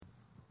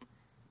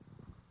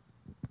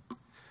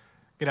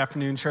Good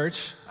afternoon,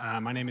 church.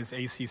 My name is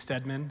A.C.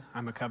 Stedman.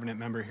 I'm a covenant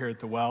member here at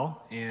The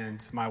Well,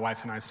 and my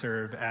wife and I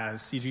serve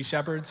as CG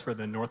Shepherds for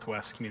the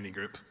Northwest Community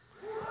Group.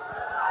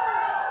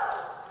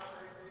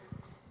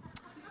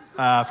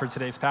 For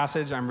today's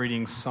passage, I'm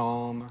reading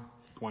Psalm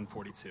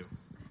 142.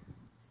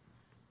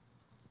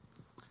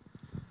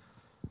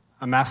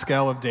 A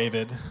maskell of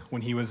David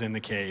when he was in the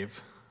cave,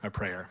 a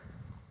prayer.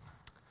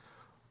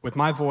 With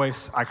my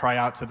voice, I cry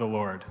out to the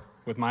Lord.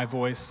 With my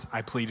voice,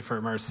 I plead for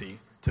mercy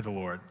to the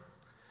Lord.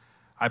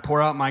 I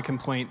pour out my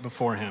complaint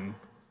before him.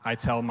 I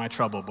tell my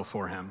trouble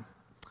before him.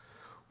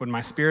 When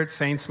my spirit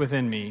faints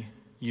within me,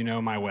 you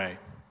know my way.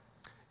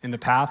 In the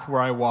path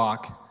where I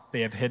walk,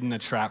 they have hidden a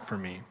trap for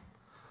me.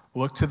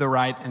 Look to the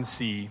right and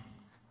see,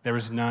 there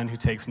is none who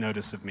takes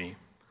notice of me.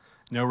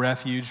 No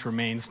refuge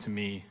remains to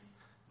me.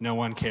 No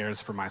one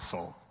cares for my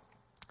soul.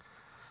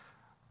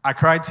 I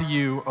cried to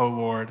you, O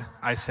Lord.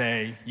 I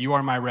say, you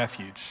are my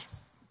refuge,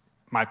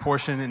 my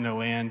portion in the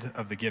land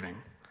of the giving.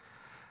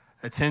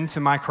 Attend to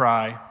my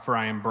cry, for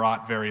I am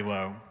brought very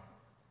low.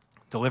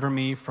 Deliver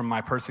me from my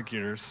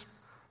persecutors,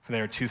 for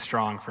they are too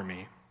strong for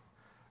me.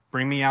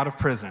 Bring me out of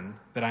prison,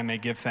 that I may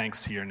give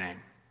thanks to your name.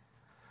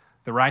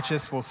 The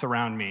righteous will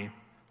surround me,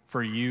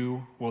 for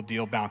you will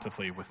deal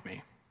bountifully with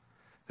me.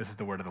 This is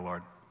the word of the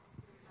Lord.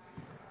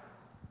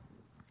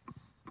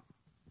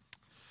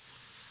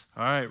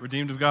 All right,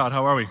 redeemed of God,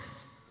 how are we?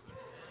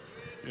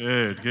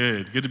 Good.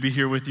 Good to be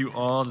here with you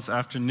all this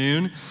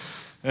afternoon.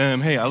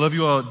 Hey, I love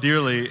you all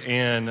dearly,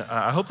 and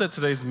I hope that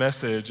today's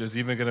message is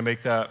even going to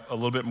make that a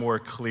little bit more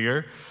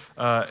clear.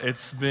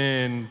 It's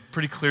been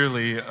pretty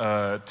clearly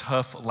a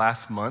tough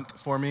last month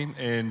for me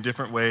in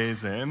different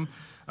ways, and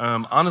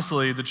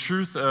honestly, the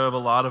truth of a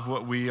lot of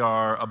what we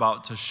are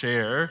about to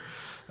share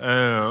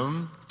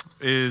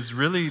is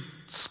really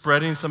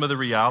spreading some of the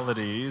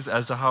realities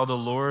as to how the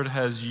Lord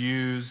has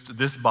used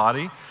this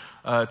body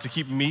to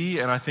keep me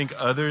and I think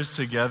others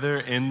together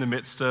in the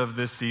midst of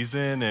this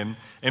season, and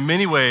in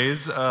many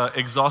ways,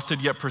 exhausted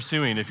yet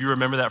pursuing. If you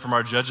remember that from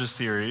our Judges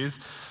series,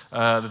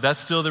 that's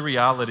still the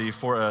reality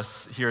for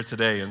us here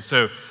today. And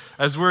so,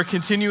 as we're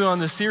continuing on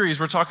this series,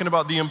 we're talking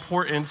about the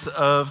importance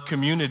of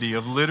community,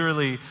 of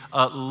literally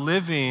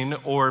living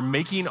or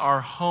making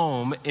our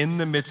home in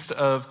the midst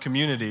of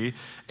community.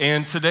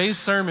 And today's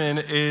sermon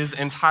is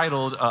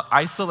entitled,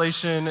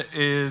 Isolation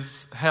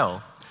is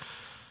Hell.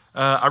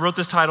 I wrote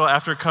this title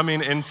after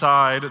coming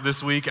inside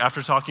this week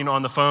after talking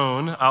on the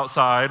phone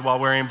outside while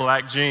wearing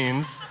black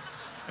jeans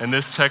in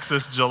this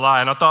Texas July.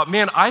 And I thought,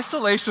 man,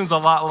 isolation's a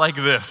lot like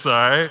this, all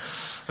right?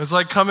 It's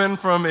like coming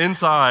from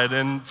inside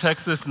in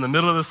Texas in the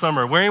middle of the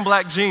summer, wearing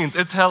black jeans.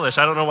 It's hellish.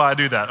 I don't know why I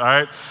do that, all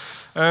right?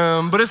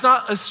 But it's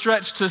not a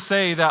stretch to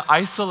say that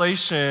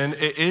isolation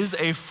is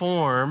a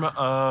form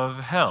of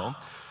hell.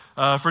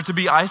 For to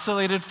be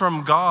isolated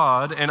from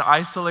God and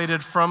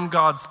isolated from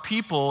God's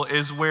people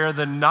is where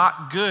the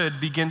not good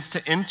begins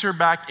to enter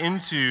back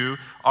into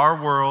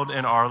our world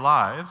and our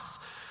lives.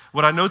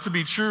 What I know to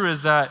be true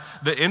is that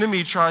the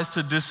enemy tries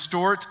to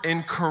distort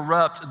and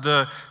corrupt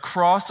the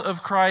cross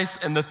of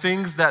Christ and the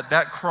things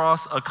that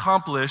cross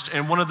accomplished.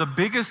 And one of the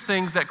biggest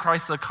things that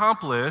Christ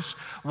accomplished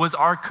was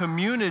our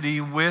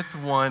community with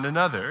one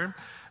another.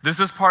 This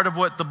is part of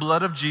what the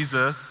blood of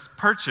Jesus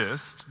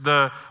purchased,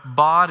 the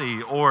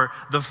body or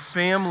the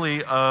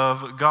family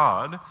of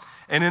God.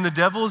 And in the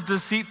devil's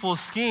deceitful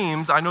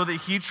schemes, I know that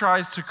he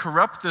tries to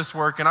corrupt this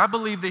work, and I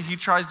believe that he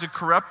tries to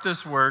corrupt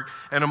this work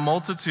in a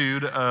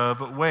multitude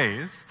of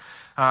ways.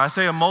 I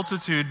say a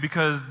multitude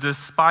because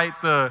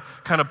despite the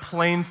kind of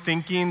plain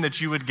thinking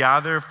that you would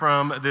gather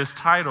from this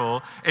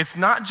title, it's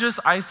not just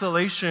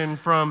isolation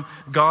from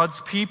God's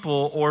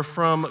people or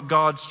from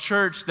God's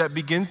church that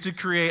begins to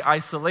create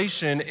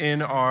isolation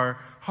in our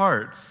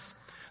hearts.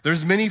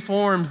 There's many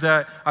forms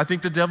that I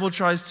think the devil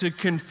tries to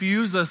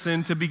confuse us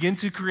in to begin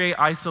to create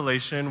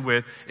isolation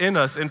within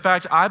us. In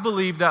fact, I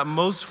believe that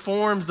most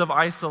forms of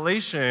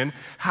isolation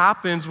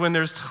happens when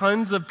there's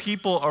tons of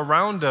people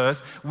around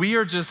us. We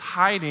are just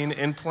hiding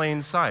in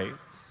plain sight.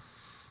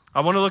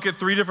 I want to look at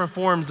 3 different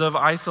forms of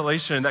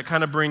isolation that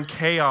kind of bring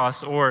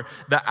chaos or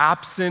the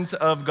absence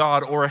of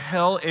God or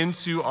hell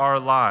into our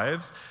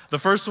lives. The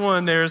first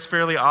one there is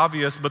fairly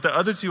obvious, but the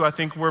other 2 I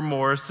think we're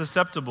more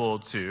susceptible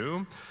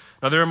to.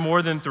 Now, there are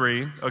more than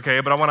 3,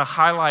 okay, but I want to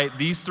highlight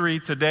these 3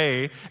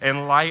 today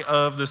in light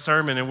of the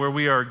sermon and where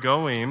we are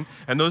going.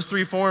 And those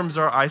 3 forms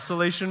are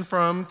isolation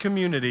from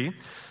community,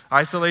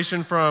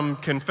 isolation from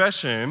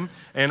confession,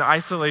 and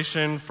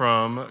isolation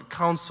from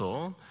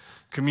counsel.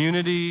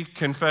 Community,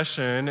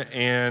 confession,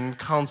 and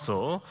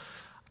counsel.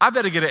 I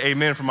better get an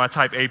amen from my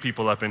type A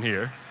people up in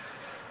here.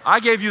 I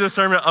gave you the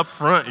sermon up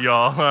front,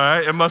 y'all, all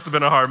right? It must have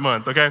been a hard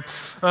month, okay?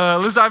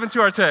 Let's dive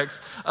into our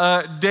text.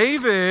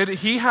 David,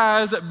 he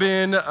has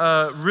been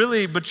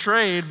really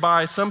betrayed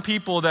by some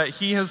people that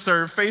he has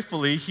served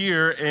faithfully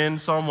here in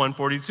Psalm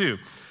 142.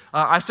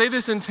 I say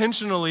this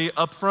intentionally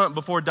up front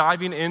before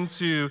diving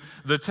into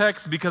the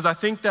text because I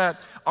think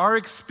that our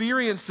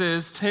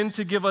experiences tend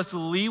to give us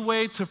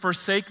leeway to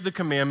forsake the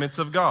commandments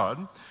of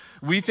God.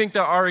 We think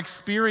that our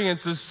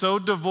experience is so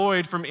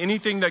devoid from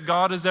anything that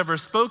God has ever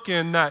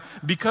spoken that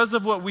because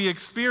of what we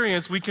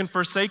experience, we can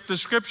forsake the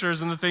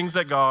scriptures and the things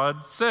that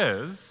God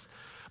says.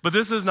 But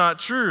this is not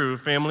true,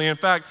 family. In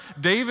fact,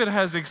 David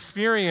has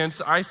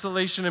experienced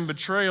isolation and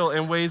betrayal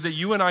in ways that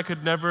you and I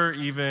could never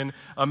even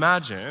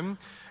imagine.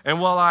 And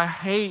while I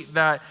hate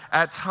that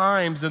at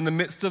times in the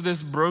midst of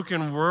this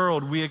broken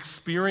world, we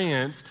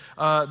experience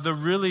the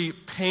really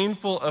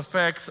painful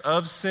effects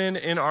of sin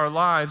in our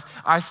lives,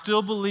 I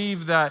still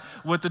believe that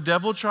what the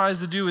devil tries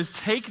to do is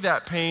take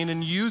that pain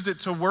and use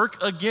it to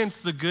work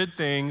against the good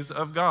things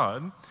of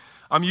God.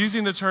 I'm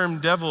using the term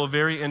devil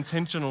very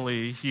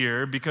intentionally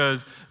here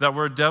because that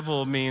word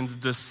devil means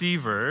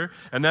deceiver,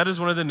 and that is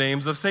one of the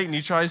names of Satan.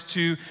 He tries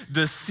to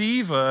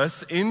deceive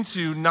us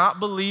into not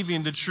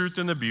believing the truth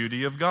and the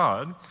beauty of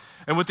God.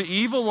 And what the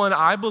evil one,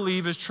 I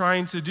believe, is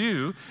trying to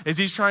do is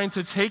he's trying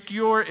to take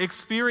your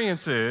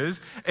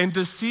experiences and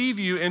deceive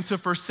you into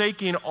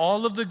forsaking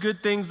all of the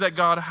good things that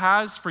God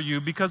has for you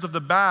because of the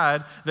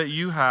bad that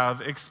you have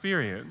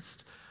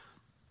experienced.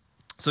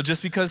 So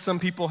just because some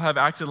people have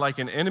acted like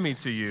an enemy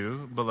to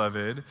you,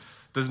 beloved,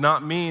 does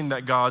not mean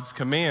that God's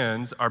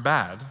commands are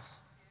bad.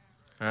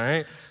 All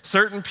right?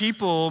 Certain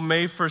people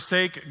may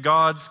forsake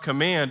God's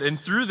command, and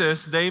through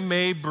this, they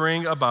may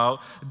bring about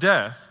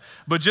death.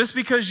 But just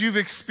because you've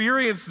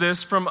experienced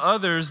this from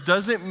others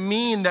doesn't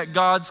mean that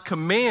God's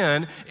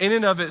command in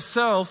and of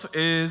itself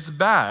is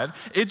bad.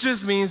 It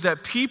just means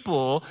that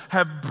people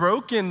have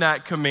broken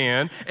that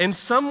command in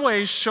some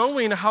way,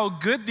 showing how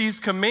good these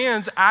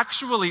commands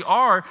actually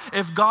are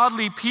if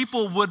godly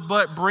people would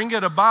but bring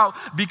it about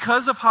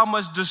because of how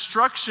much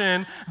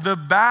destruction the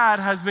bad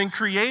has been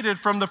created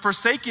from the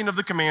forsaking of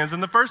the commands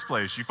in the first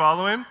place. You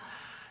follow him?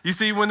 You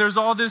see, when there's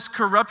all this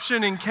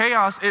corruption and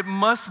chaos, it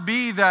must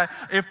be that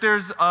if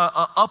there's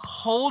a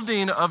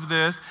upholding of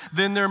this,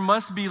 then there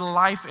must be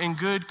life and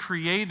good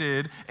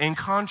created in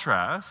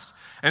contrast.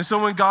 And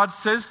so when God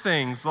says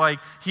things like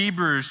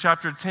Hebrews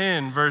chapter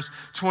 10, verse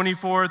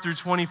 24 through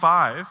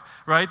 25,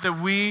 right,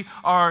 that we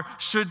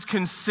should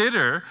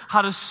consider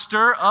how to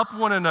stir up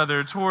one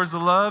another towards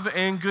love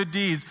and good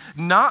deeds,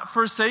 not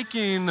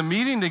forsaking the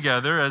meeting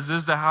together, as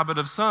is the habit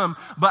of some,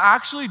 but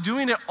actually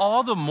doing it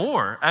all the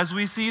more as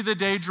we see the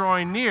day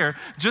drawing near.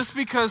 Just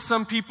because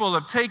some people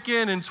have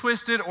taken and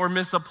twisted or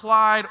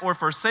misapplied or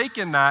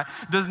forsaken that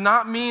does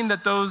not mean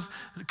that those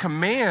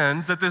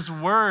commands, that this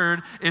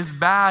word is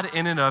bad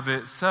in and of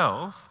itself.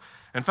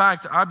 In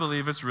fact, I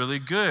believe it's really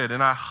good,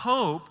 and I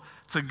hope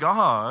to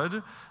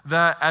God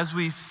that as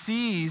we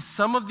see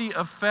some of the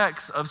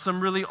effects of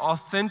some really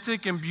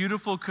authentic and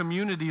beautiful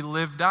community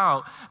lived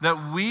out,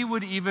 that we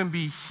would even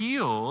be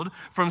healed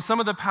from some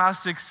of the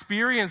past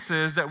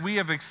experiences that we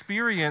have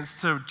experienced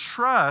to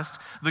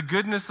trust the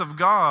goodness of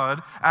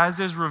God as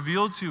is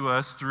revealed to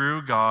us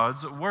through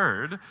God's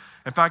word.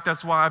 In fact,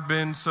 that's why I've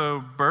been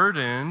so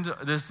burdened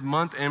this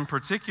month in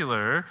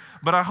particular.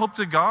 But I hope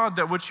to God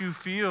that what you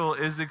feel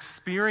is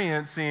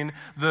experiencing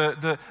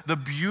the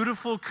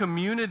beautiful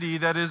community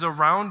that is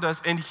around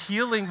us and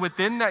healing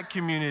within that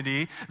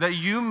community, that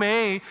you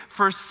may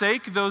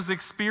forsake those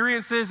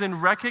experiences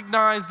and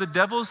recognize the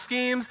devil's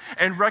schemes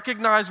and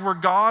recognize where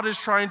God is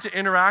trying to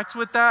interact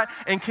with that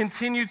and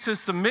continue to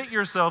submit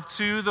yourself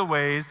to the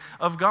ways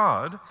of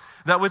God.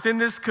 That within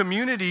this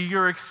community,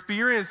 you're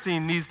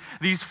experiencing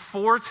these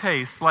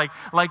foretastes, like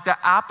the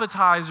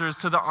appetizers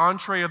to the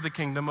entree of the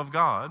kingdom of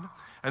God,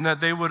 and that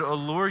they would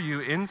allure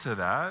you into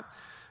that.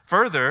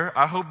 Further,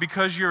 I hope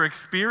because you're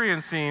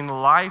experiencing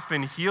life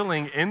and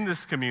healing in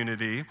this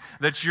community,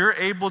 that you're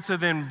able to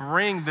then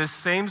bring this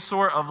same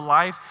sort of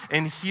life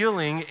and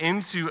healing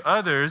into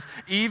others,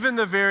 even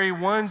the very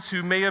ones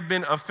who may have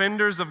been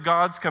offenders of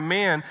God's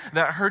command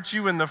that hurt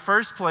you in the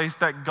first place.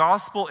 That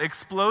gospel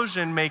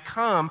explosion may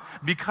come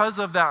because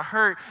of that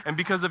hurt and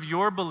because of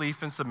your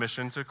belief and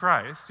submission to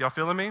Christ. Y'all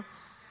feeling me?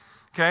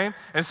 Okay?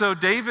 And so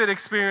David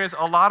experienced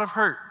a lot of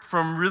hurt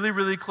from really,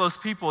 really close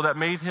people that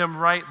made him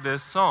write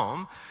this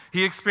psalm.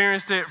 He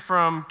experienced it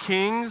from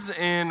kings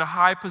in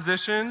high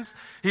positions.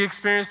 He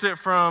experienced it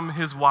from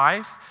his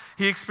wife.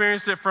 He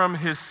experienced it from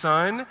his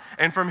son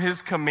and from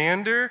his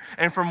commander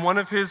and from one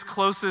of his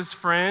closest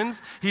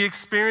friends. He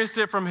experienced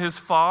it from his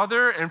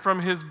father and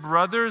from his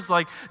brothers.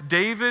 Like,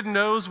 David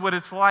knows what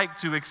it's like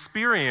to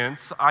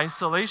experience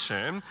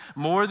isolation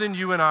more than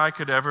you and I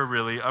could ever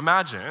really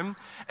imagine.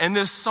 And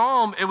this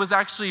psalm, it was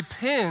actually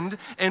penned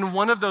in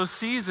one of those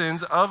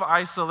seasons of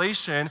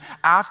isolation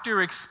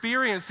after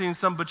experiencing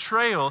some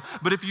betrayal.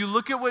 But if you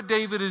look at what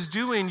David is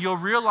doing, you'll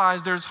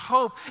realize there's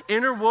hope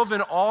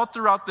interwoven all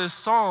throughout this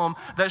psalm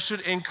that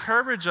should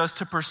encourage us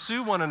to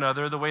pursue one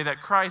another the way that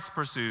Christ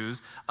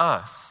pursues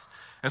us.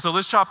 And so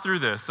let's chop through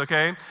this,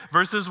 okay?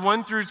 Verses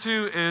 1 through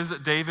 2 is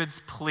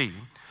David's plea.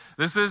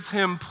 This is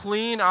him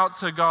pleading out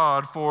to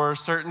God for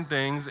certain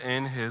things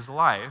in his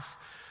life.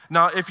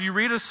 Now, if you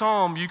read a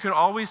psalm, you can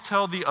always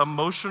tell the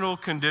emotional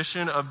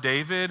condition of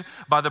David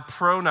by the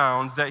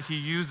pronouns that he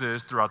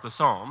uses throughout the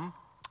psalm.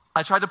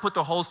 I tried to put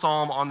the whole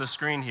psalm on the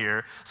screen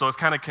here, so it's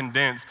kind of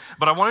condensed.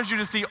 But I wanted you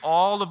to see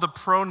all of the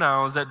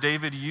pronouns that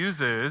David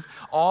uses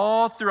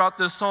all throughout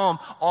this psalm,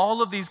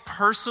 all of these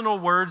personal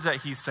words that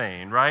he's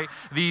saying, right?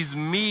 These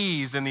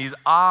me's and these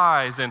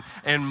I's and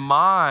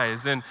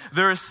my's. And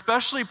they're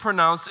especially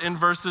pronounced in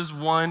verses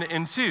 1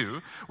 and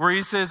 2, where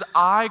he says,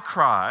 I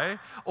cry,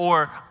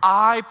 or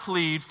I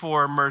plead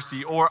for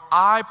mercy, or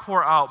I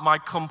pour out my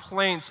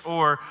complaints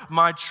or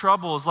my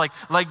troubles. Like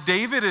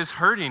David is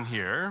hurting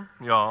here,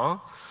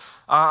 y'all.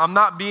 I'm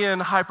not being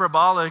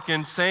hyperbolic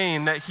in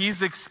saying that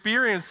he's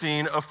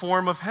experiencing a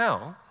form of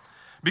hell.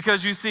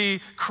 Because you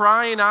see,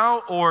 crying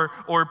out or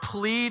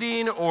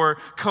pleading or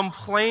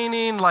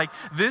complaining, like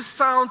this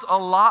sounds a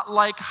lot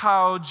like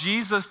how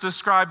Jesus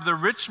described the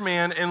rich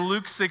man in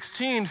Luke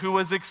 16 who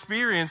was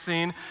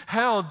experiencing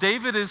hell.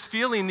 David is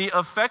feeling the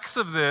effects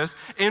of this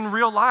in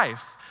real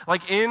life,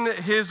 like in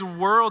his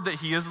world that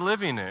he is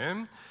living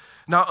in.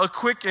 Now, a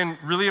quick and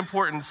really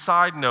important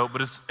side note,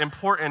 but it's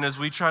important as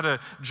we try to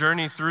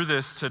journey through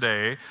this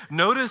today.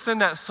 Notice in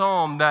that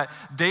psalm that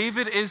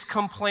David is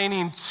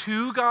complaining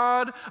to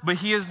God, but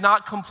he is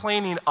not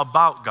complaining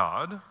about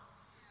God.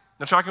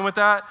 Now, tracking with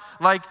that?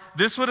 Like,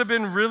 this would have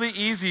been really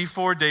easy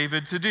for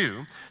David to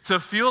do, to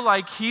feel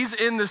like he's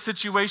in the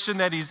situation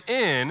that he's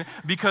in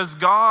because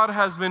God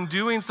has been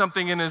doing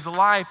something in his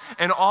life,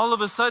 and all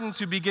of a sudden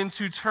to begin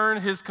to turn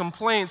his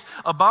complaints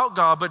about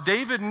God. But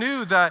David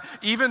knew that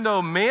even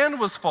though man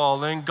was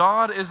falling,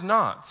 God is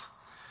not.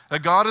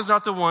 That God is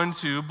not the one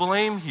to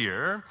blame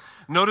here.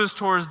 Notice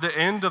towards the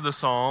end of the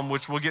psalm,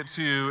 which we'll get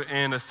to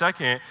in a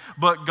second,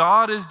 but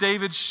God is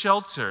David's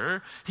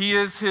shelter. He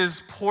is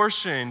his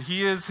portion.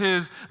 He is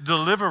his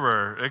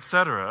deliverer,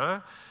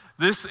 etc.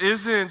 This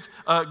isn't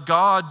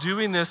God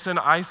doing this in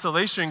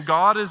isolation.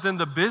 God is in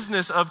the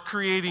business of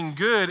creating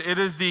good. It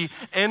is the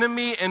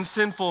enemy and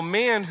sinful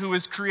man who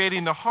is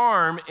creating the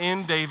harm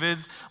in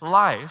David's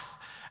life.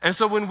 And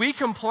so when we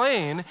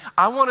complain,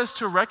 I want us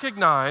to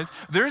recognize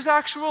there's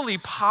actually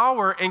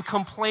power in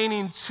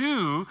complaining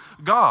to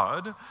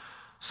God.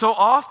 So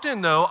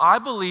often, though, I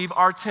believe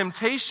our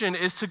temptation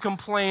is to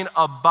complain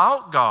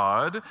about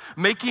God,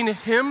 making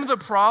him the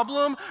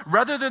problem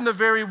rather than the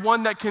very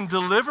one that can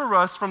deliver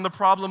us from the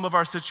problem of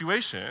our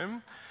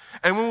situation.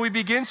 And when we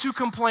begin to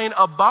complain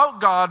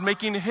about God,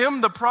 making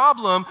him the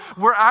problem,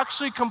 we're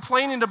actually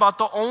complaining about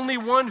the only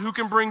one who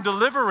can bring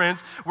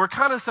deliverance. We're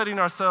kind of setting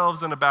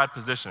ourselves in a bad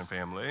position,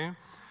 family.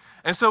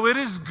 And so it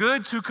is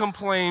good to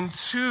complain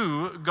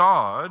to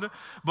God,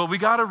 but we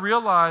got to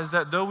realize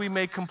that though we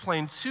may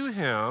complain to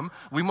him,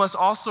 we must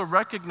also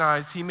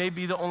recognize he may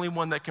be the only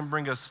one that can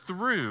bring us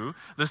through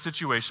the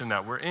situation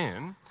that we're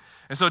in.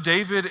 And so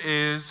David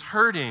is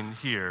hurting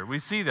here. We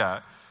see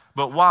that.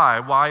 But why?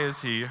 Why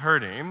is he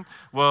hurting?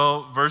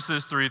 Well,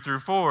 verses 3 through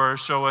 4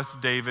 show us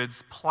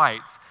David's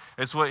plight.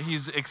 It's what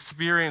he's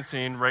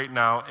experiencing right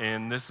now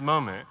in this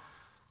moment.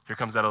 Here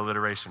comes that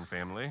alliteration,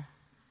 family.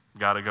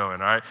 Got it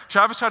going, all right?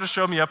 Travis tried to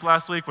show me up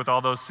last week with all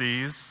those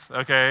C's,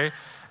 okay?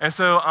 And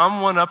so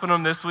I'm one-upping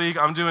them this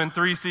week. I'm doing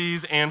 3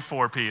 C's and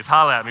 4 P's.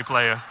 Holla at me,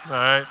 playa, all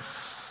right?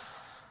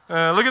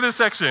 Look at this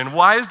section.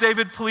 Why is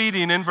David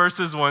pleading in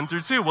verses 1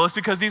 through 2? Well, it's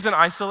because he's in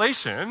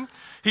isolation.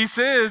 He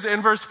says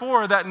in verse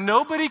 4 that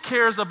nobody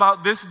cares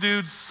about this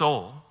dude's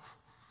soul.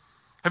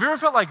 Have you ever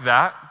felt like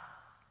that?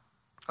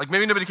 Like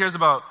maybe nobody cares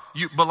about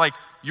you, but like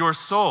your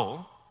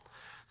soul.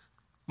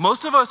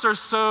 Most of us are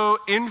so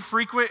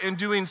infrequent in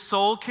doing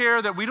soul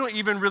care that we don't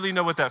even really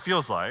know what that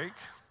feels like.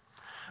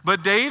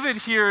 But David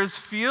here is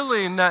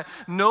feeling that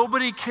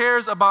nobody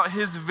cares about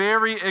his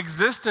very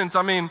existence.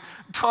 I mean,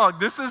 dog,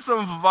 this is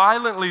some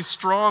violently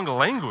strong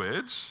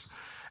language.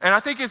 And I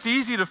think it's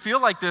easy to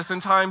feel like this in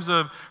times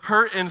of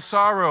hurt and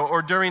sorrow,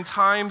 or during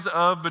times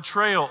of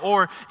betrayal,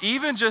 or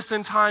even just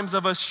in times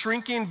of us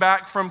shrinking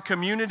back from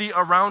community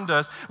around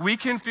us. We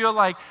can feel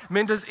like,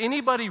 man, does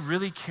anybody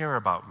really care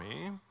about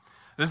me?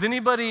 Does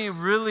anybody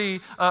really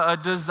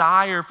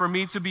desire for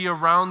me to be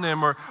around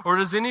them? Or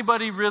does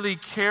anybody really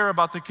care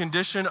about the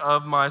condition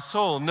of my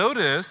soul?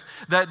 Notice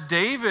that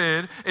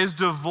David is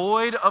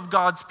devoid of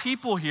God's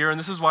people here, and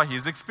this is why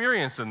he's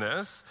experiencing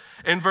this.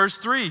 In verse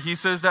 3, he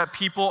says that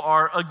people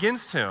are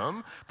against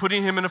him,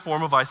 putting him in a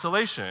form of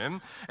isolation.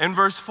 In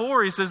verse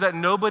 4, he says that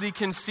nobody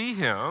can see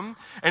him.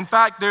 In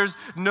fact, there's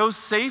no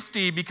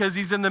safety because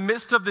he's in the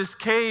midst of this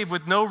cave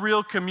with no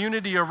real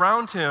community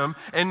around him,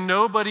 and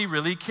nobody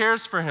really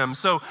cares for him.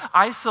 So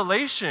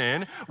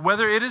isolation,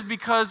 whether it is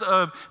because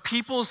of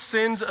people's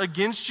sins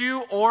against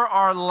you or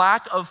our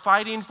lack of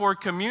fighting for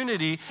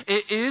community,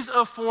 it is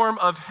a form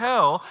of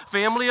hell,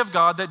 family of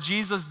God, that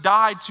Jesus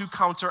died to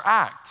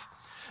counteract.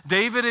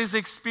 David is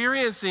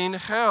experiencing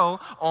hell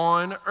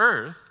on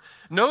earth.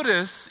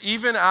 Notice,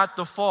 even at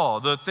the fall,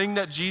 the thing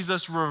that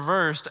Jesus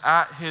reversed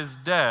at his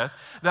death,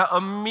 that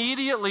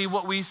immediately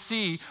what we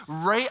see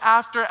right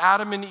after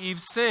Adam and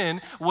Eve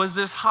sin was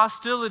this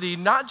hostility,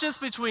 not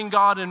just between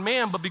God and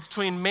man, but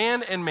between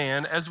man and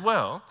man as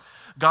well.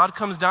 God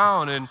comes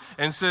down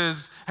and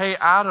says, hey,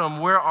 Adam,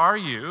 where are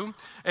you?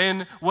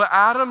 And what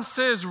Adam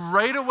says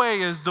right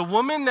away is, the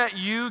woman that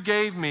you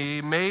gave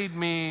me made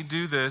me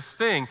do this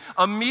thing.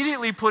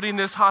 Immediately putting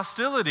this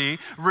hostility,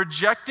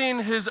 rejecting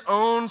his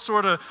own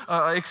sort of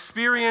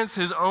experience,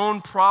 his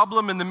own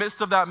problem in the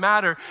midst of that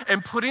matter,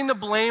 and putting the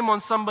blame on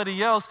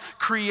somebody else,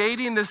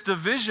 creating this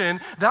division.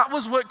 That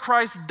was what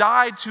Christ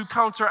died to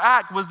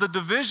counteract, was the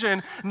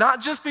division,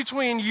 not just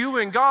between you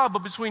and God,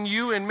 but between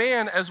you and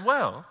man as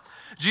well.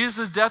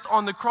 Jesus' death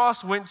on the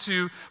cross went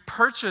to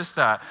purchase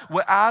that.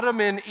 What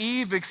Adam and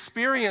Eve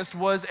experienced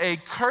was a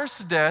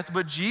cursed death,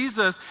 but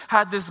Jesus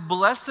had this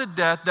blessed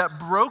death that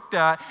broke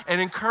that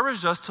and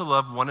encouraged us to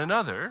love one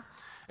another.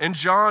 In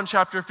John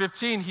chapter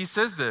 15, he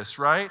says this,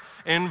 right?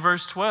 In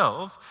verse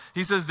 12,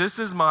 he says, this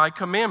is my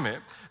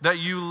commandment, that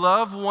you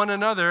love one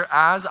another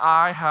as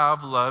I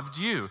have loved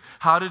you.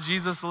 How did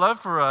Jesus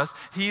love for us?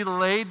 He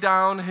laid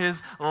down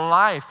his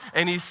life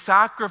and he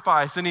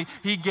sacrificed and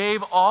he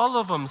gave all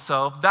of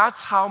himself.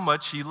 That's how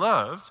much he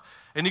loved.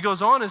 And he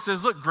goes on and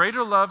says, look,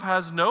 greater love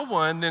has no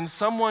one than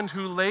someone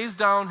who lays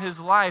down his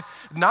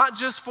life, not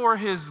just for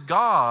his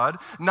God,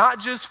 not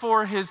just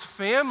for his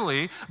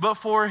family, but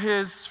for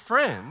his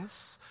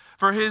friends,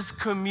 for his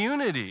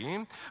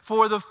community,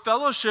 for the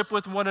fellowship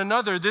with one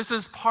another. This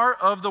is part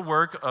of the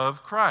work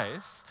of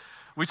Christ.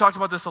 We talked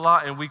about this a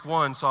lot in week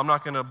 1, so I'm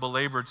not going to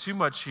belabor too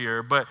much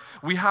here, but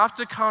we have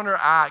to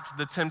counteract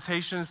the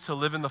temptations to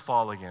live in the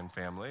fall again,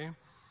 family.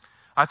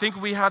 I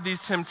think we have these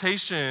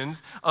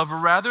temptations of,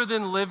 rather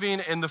than living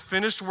in the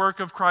finished work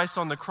of Christ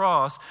on the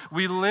cross,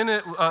 we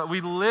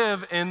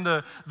live in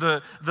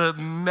the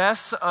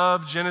mess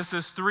of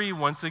Genesis 3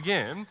 once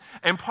again.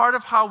 And part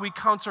of how we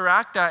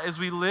counteract that is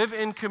we live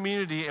in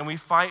community and we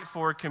fight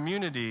for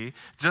community,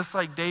 just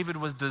like David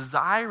was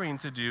desiring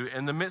to do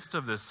in the midst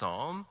of this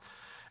psalm.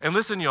 And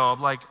listen, y'all,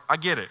 like, I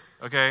get it,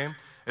 okay?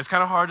 It's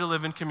kind of hard to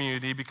live in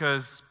community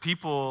because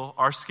people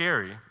are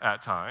scary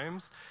at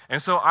times.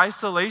 And so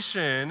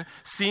isolation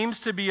seems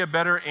to be a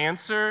better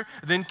answer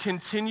than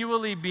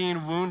continually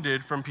being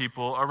wounded from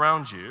people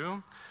around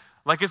you.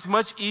 Like, it's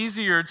much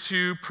easier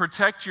to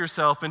protect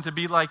yourself and to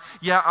be like,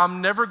 yeah,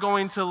 I'm never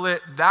going to let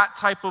that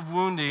type of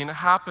wounding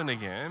happen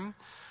again.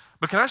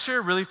 But can I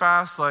share really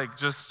fast, like,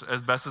 just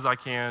as best as I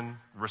can,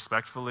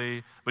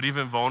 respectfully, but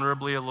even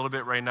vulnerably a little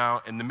bit right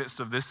now, in the midst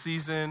of this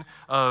season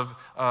of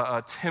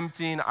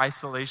tempting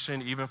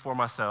isolation, even for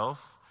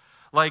myself?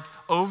 Like,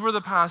 over the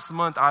past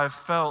month, I've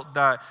felt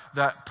that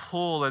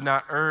pull and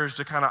that urge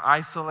to kind of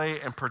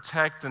isolate and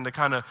protect and to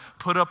kind of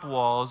put up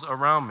walls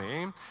around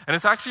me. And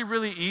it's actually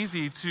really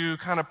easy to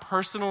kind of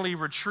personally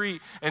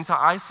retreat and to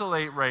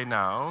isolate right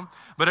now.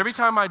 But every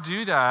time I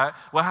do that,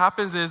 what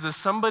happens is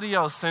somebody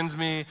else sends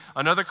me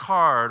another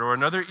card or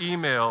another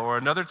email or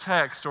another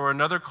text or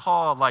another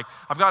call. Like,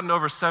 I've gotten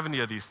over 70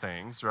 of these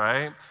things,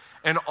 right?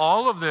 And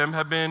all of them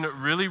have been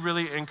really,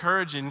 really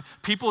encouraging.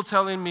 People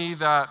telling me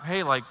that,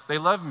 hey, like, they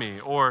love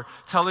me, or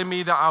telling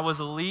me that I was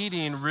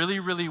leading really,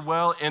 really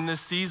well in this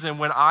season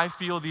when I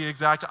feel the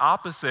exact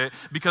opposite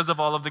because of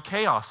all of the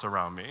chaos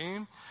around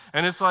me.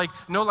 And it's like,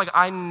 no, like,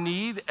 I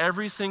need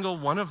every single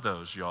one of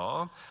those,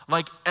 y'all.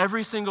 Like,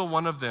 every single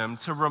one of them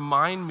to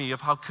remind me of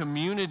how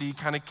community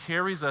kind of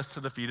carries us to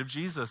the feet of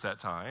Jesus at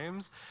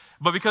times.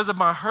 But because of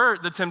my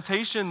hurt, the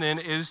temptation then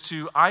is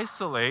to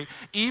isolate,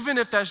 even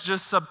if that's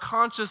just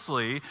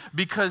subconsciously,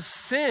 because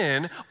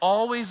sin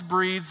always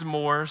breeds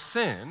more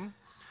sin.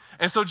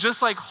 And so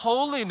just like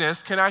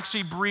holiness can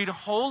actually breed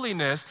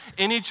holiness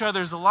in each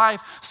other's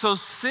life, so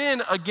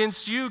sin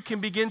against you can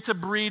begin to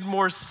breed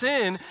more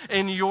sin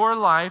in your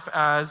life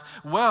as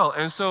well.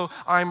 And so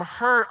I'm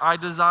hurt. I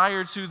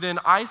desire to then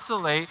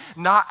isolate,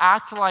 not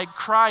act like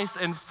Christ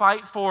and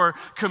fight for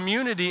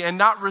community and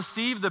not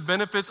receive the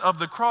benefits of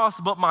the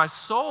cross, but my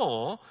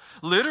soul,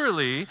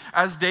 literally,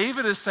 as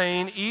David is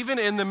saying, even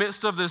in the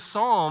midst of this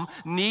psalm,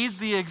 needs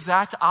the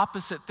exact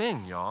opposite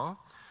thing, y'all.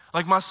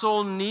 Like, my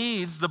soul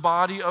needs the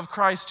body of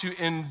Christ to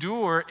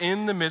endure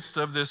in the midst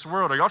of this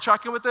world. Are y'all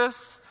tracking with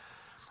this?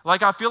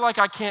 Like, I feel like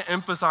I can't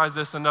emphasize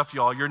this enough,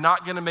 y'all. You're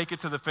not going to make it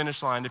to the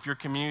finish line if your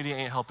community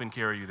ain't helping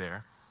carry you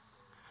there.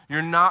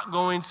 You're not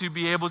going to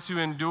be able to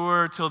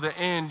endure till the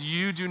end.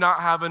 You do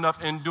not have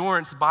enough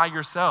endurance by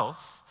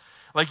yourself.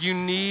 Like, you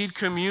need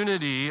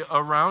community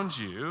around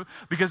you,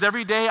 because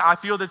every day I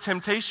feel the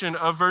temptation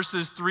of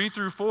verses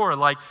 3-4,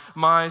 like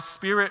my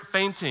spirit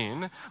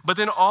fainting, but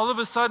then all of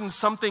a sudden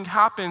something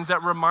happens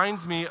that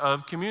reminds me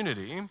of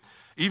community.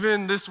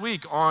 Even this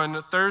week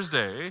on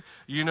Thursday,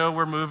 you know,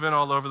 we're moving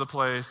all over the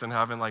place and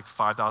having like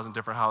 5,000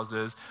 different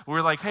houses.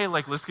 We're like, hey,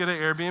 like, let's get an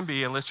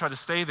Airbnb and let's try to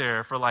stay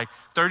there for like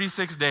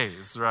 36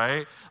 days,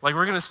 right? Like,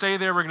 we're going to stay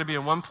there. We're going to be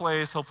in one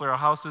place. Hopefully our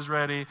house is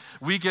ready.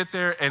 We get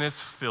there and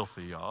it's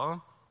filthy,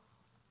 y'all.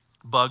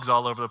 Bugs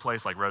all over the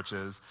place, like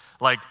roaches,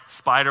 like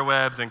spider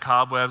webs and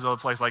cobwebs all over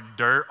the place, like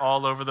dirt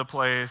all over the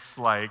place.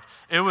 Like,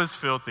 it was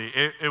filthy.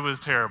 It was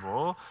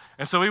terrible.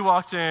 And so we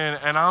walked in,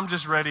 and I'm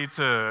just ready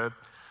to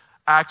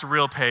act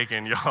real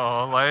pagan,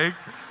 y'all. Like,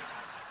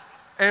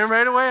 And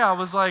right away, I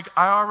was like,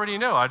 I already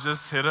know. I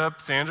just hit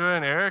up Sandra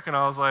and Eric, and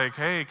I was like,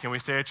 hey, can we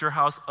stay at your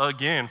house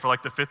again for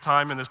like the 5th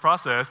time in this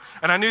process?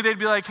 And I knew they'd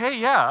be like, hey,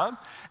 yeah.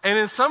 And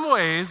in some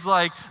ways,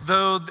 like,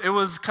 though it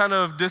was kind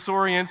of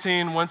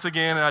disorienting once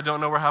again, and I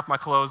don't know where half my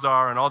clothes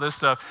are and all this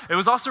stuff, it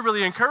was also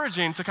really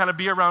encouraging to kind of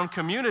be around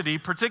community,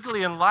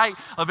 particularly in light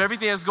of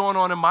everything that's going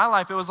on in my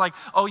life. It was like,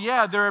 oh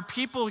yeah, there are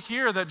people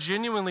here that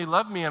genuinely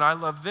love me, and I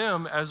love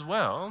them as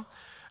well.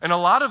 And a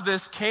lot of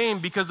this came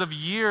because of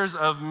years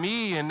of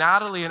me and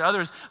Natalie and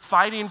others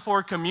fighting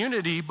for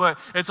community, but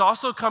it's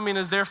also coming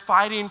as they're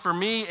fighting for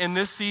me in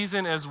this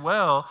season as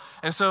well.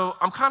 And so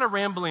I'm kind of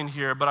rambling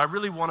here, but I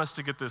really want us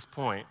to get this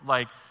point.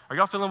 Like, are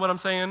y'all feeling what I'm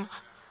saying?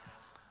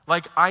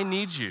 Like, I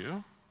need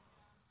you.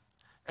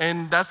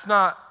 And that's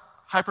not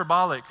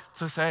hyperbolic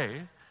to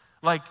say.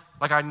 Like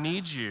I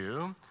need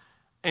you,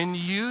 and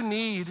you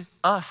need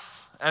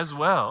us as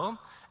well.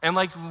 And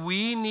like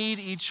we need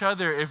each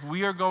other if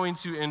we are going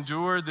to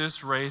endure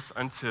this race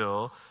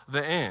until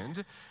the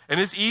end. And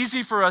it's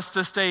easy for us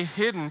to stay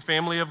hidden,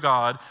 family of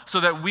God, so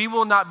that we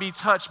will not be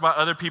touched by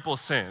other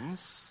people's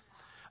sins.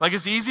 Like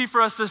it's easy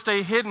for us to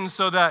stay hidden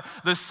so that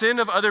the sin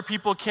of other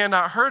people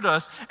cannot hurt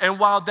us. And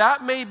while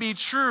that may be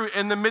true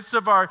in the midst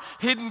of our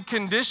hidden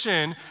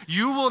condition,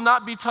 you will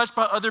not be touched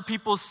by other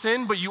people's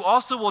sin, but you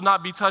also will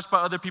not be touched by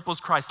other people's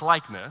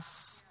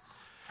Christ-likeness.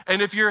 And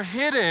if you're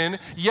hidden,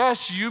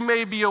 yes, you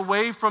may be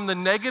away from the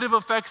negative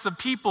effects of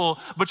people,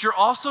 but you're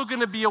also going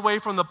to be away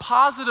from the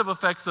positive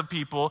effects of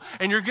people,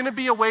 and you're going to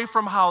be away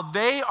from how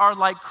they are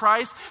like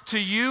Christ to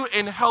you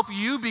and help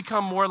you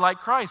become more like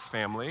Christ,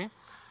 family.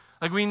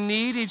 Like we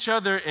need each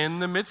other in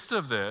the midst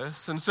of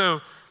this. And so,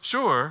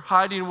 sure,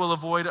 hiding will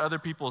avoid other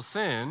people's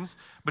sins,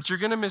 but you're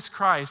going to miss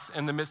Christ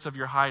in the midst of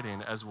your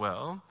hiding as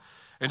well.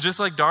 And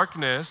just like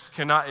darkness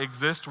cannot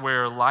exist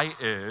where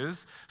light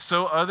is,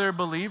 so other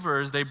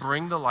believers, they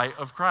bring the light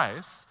of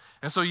Christ.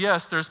 And so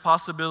yes, there's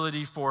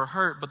possibility for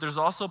hurt, but there's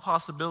also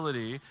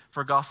possibility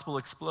for gospel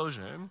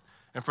explosion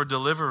and for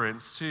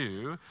deliverance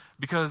too,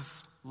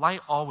 because light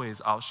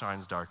always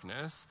outshines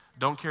darkness.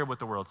 Don't care what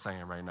the world's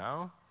saying right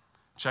now.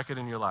 Check it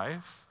in your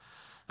life.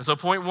 And so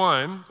point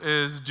 1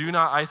 is do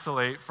not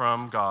isolate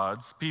from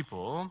God's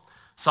people.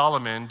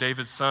 Solomon,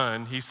 David's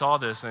son, he saw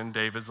this in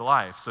David's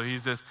life. So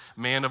he's this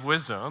man of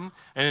wisdom.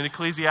 And in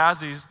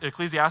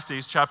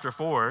Ecclesiastes chapter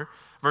 4,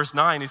 verse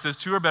 9, he says,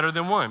 2 are better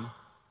than 1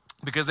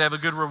 because they have a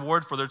good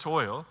reward for their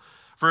toil.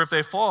 For if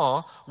they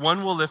fall,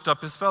 one will lift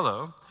up his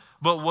fellow.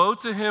 But woe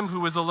to him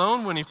who is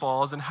alone when he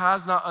falls and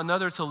has not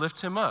another to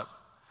lift him up.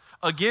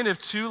 Again,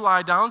 if 2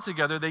 lie down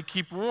together, they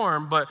keep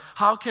warm, but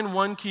how can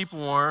one keep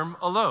warm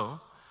alone?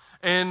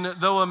 And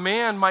though a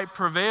man might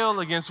prevail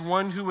against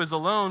one who is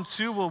alone,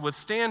 2 will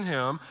withstand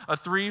him. A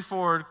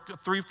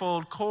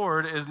threefold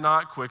cord is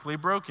not quickly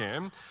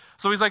broken.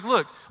 So he's like,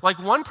 look, like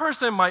one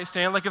person might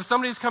stand. Like if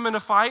somebody's coming to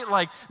fight,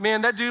 like,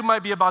 man, that dude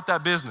might be about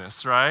that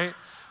business, right?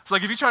 So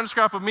like if you're trying to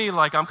scrap with me,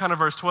 like I'm kind of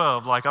verse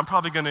 12, like I'm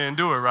probably going to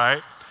endure,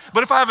 right?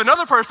 But if I have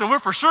another person, we're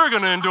for sure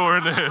going to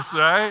endure this,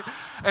 right?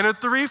 And a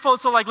threefold,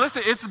 so like,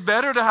 listen, it's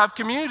better to have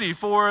community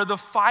for the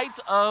fight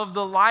of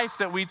the life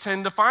that we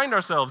tend to find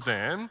ourselves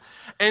in.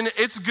 And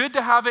it's good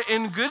to have it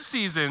in good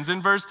seasons.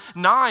 In verse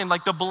 9,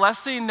 like the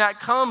blessing that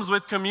comes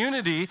with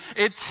community,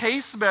 it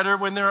tastes better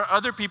when there are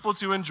other people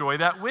to enjoy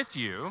that with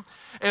you.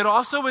 It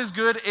also is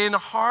good in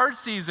hard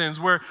seasons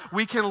where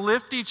we can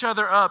lift each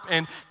other up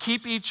and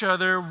keep each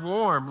other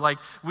warm. Like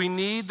we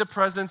need the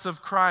presence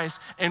of Christ.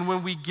 And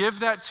when we give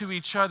that to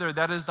each other,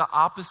 that is the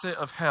opposite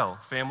of hell,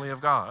 family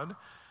of God.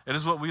 It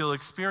is what we will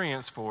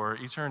experience for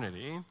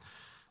eternity.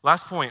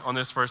 Last point on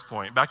this first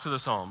point, back to the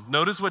psalm.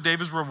 Notice what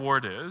David's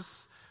reward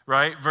is,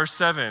 right? Verse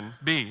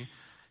 7b,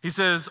 he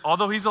says,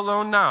 although he's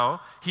alone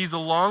now, he's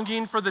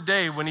longing for the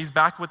day when he's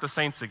back with the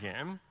saints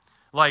again.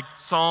 Like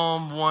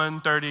Psalm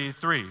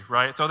 133,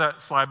 right? Throw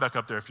that slide back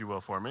up there if you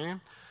will for me.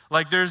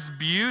 Like there's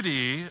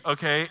beauty,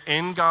 okay,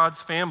 in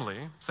God's family,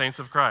 saints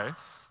of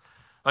Christ.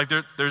 Like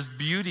there's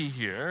beauty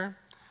here.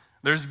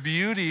 There's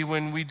beauty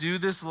when we do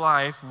this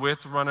life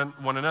with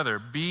one another.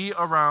 Be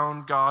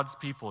around God's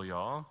people,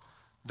 y'all.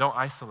 Don't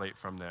isolate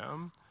from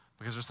them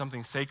because there's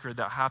something sacred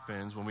that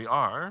happens when we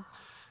are.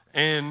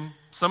 And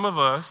some of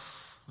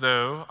us,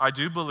 though, I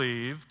do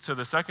believe, to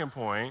the second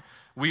point,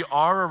 we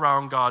are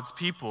around God's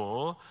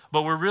people,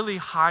 but we're really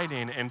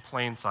hiding in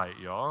plain sight,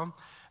 y'all.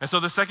 And so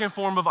the second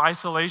form of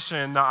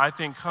isolation that I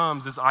think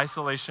comes is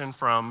isolation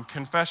from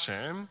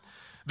confession.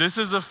 This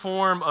is a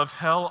form of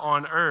hell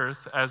on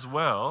earth as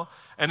well,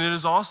 and it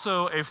is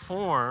also a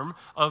form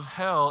of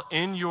hell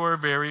in your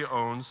very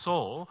own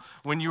soul.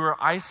 When you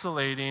are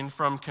isolating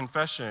from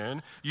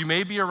confession, you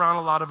may be around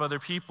a lot of other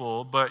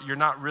people, but you're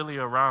not really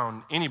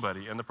around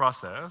anybody in the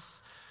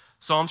process.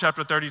 Psalm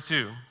chapter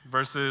 32,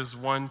 verses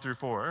 1 through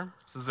 4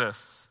 says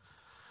this.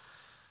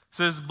 It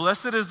says,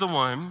 blessed is the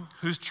one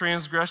whose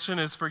transgression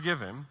is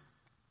forgiven,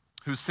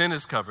 whose sin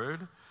is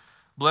covered.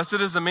 Blessed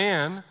is the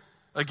man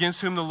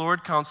against whom the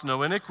Lord counts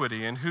no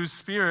iniquity, in whose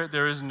spirit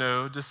there is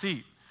no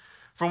deceit.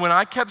 For when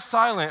I kept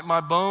silent, my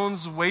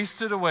bones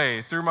wasted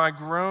away through my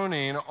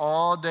groaning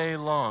all day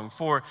long.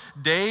 For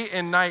day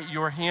and night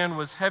your hand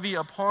was heavy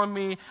upon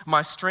me.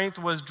 My strength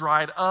was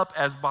dried up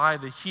as by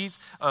the heat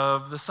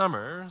of the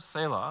summer.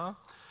 Selah.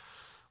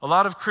 A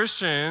lot of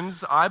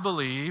Christians, I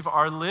believe,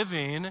 are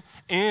living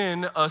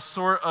in a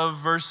sort of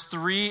verse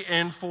 3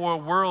 and 4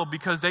 world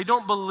because they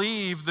don't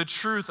believe the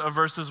truth of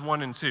verses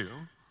 1 and 2.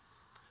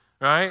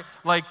 Right?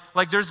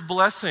 Like there's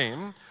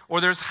blessing, or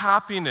there's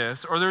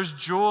happiness, or there's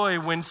joy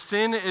when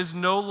sin is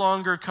no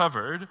longer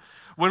covered,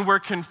 when we're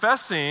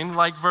confessing,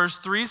 like verse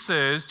 3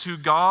 says, to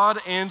God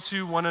and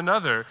to one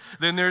another.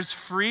 Then there's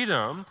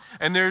freedom,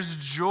 and there's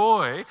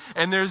joy,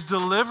 and there's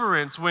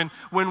deliverance when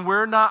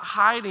we're not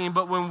hiding,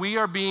 but when we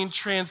are being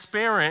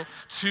transparent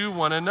to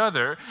one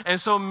another.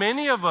 And so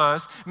many of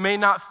us may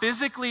not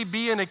physically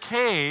be in a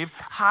cave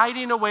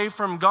hiding away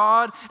from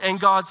God and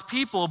God's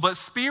people, but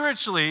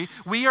spiritually,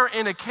 we are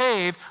in a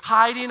cave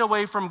hiding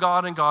away from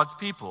God and God's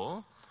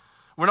people.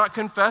 We're not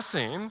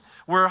confessing,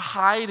 we're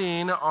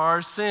hiding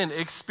our sin,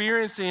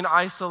 experiencing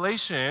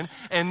isolation,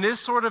 and this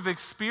sort of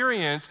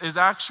experience is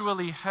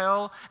actually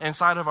hell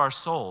inside of our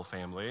soul,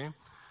 family.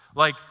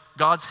 Like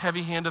God's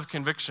heavy hand of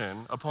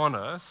conviction upon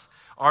us,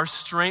 our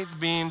strength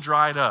being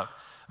dried up,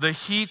 the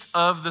heat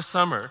of the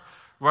summer,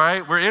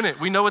 right? We're in it.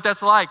 We know what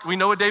that's like. We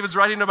know what David's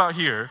writing about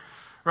here,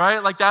 right?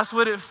 Like that's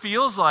what it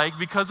feels like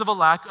because of a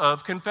lack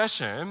of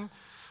confession.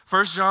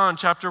 1 John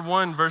chapter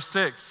 1, verse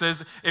 6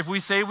 says, if we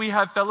say we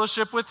have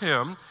fellowship with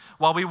him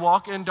while we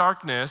walk in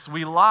darkness,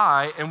 we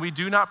lie and we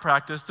do not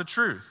practice the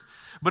truth.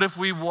 But if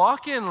we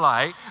walk in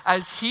light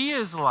as he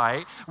is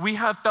light, we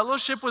have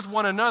fellowship with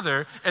one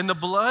another, and the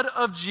blood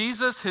of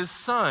Jesus, his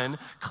son,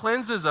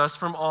 cleanses us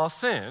from all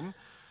sin.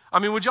 I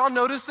mean, would y'all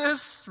notice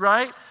this,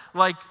 right?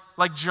 Like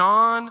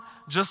John,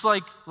 just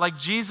like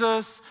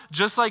Jesus,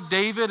 just like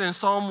David in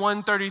Psalm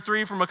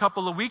 133 from a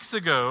couple of weeks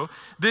ago,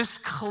 this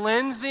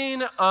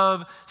cleansing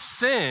of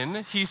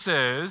sin, he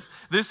says,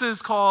 this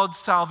is called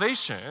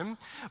salvation.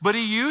 But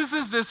he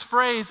uses this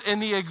phrase in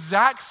the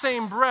exact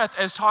same breath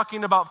as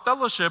talking about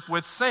fellowship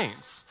with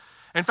saints.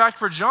 In fact,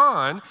 for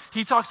John,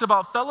 he talks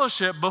about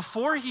fellowship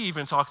before he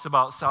even talks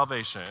about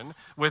salvation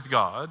with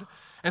God.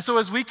 And so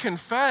as we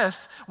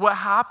confess, what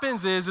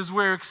happens is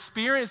we're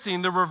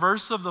experiencing the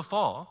reverse of the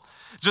fall.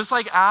 Just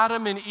like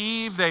Adam and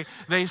Eve,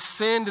 they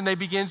sinned and they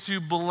began to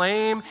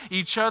blame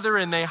each other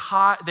and they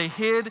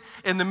hid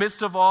in the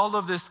midst of all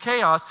of this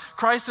chaos.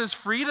 Christ has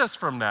freed us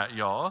from that,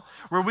 y'all,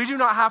 where we do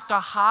not have to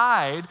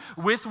hide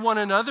with one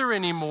another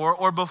anymore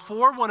or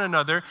before one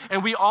another,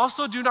 and we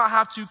also do not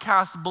have to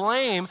cast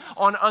blame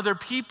on other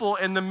people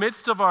in the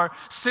midst of our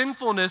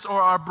sinfulness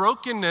or our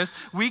brokenness.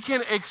 We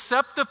can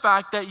accept the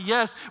fact that,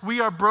 yes,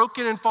 we are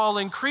broken and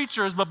fallen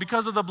creatures, but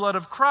because of the blood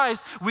of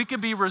Christ, we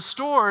can be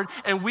restored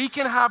and we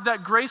can have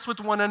that grace with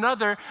one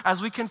another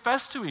as we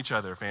confess to each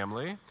other,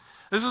 family.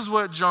 This is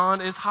what John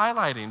is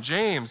highlighting.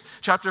 James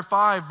chapter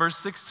 5, verse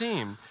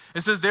 16.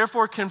 It says,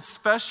 therefore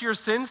confess your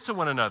sins to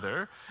one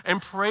another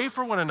and pray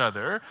for one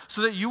another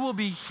so that you will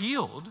be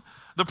healed.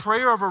 The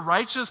prayer of a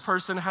righteous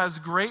person has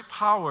great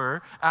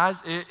power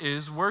as it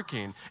is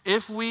working.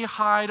 If we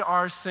hide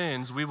our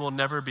sins, we will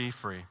never be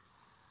free.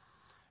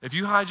 If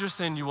you hide your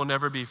sin, you will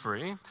never be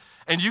free.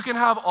 And you can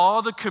have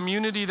all the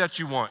community that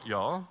you want,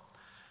 y'all,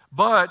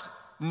 but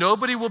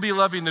nobody will be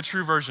loving the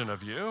true version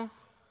of you.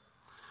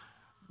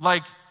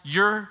 Like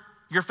you're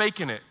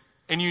faking it,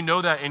 and you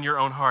know that in your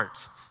own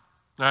heart,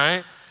 all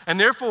right? And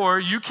therefore,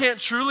 you can't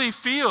truly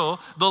feel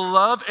the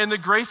love and the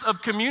grace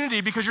of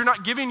community because you're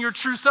not giving your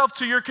true self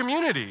to your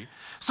community.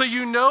 So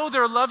you know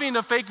they're loving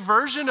a fake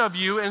version of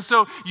you, and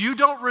so you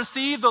don't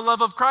receive the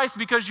love of Christ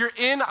because you're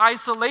in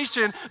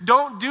isolation.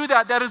 Don't do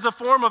that. That is a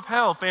form of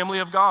hell, family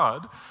of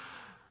God.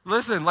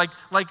 Listen, like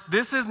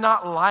this is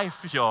not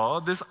life,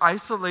 y'all. This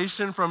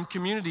isolation from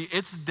community,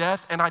 it's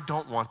death, and I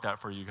don't want that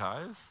for you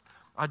guys.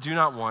 I do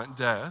not want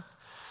death.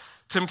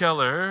 Tim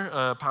Keller,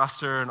 a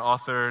pastor and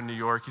author in New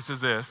York, he says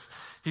this.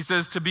 He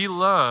says, to be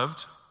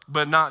loved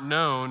but not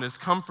known is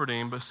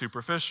comforting but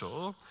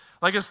superficial.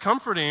 Like it's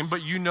comforting,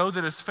 but you know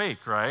that it's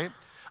fake, right?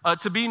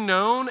 To be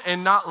known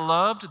and not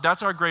loved,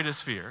 that's our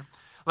greatest fear.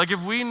 Like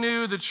if we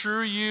knew the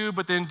true you,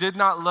 but then did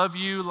not love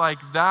you, like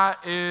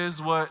that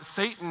is what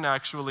Satan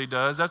actually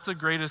does. That's the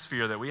greatest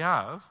fear that we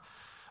have.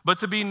 But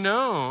to be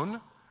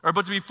known,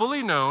 but to be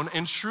fully known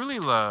and truly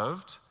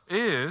loved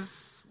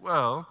is,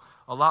 well,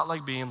 a lot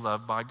like being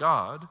loved by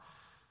God.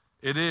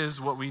 It is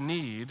what we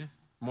need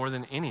more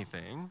than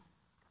anything.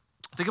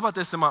 Think about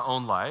this in my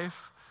own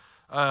life.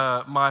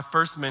 My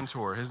first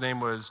mentor, his name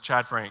was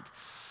Chad Frank.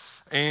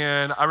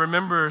 And I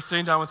remember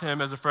sitting down with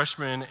him as a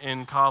freshman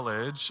in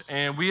college,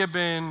 and we had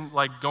been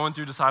like going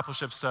through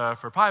discipleship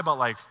stuff for probably about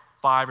like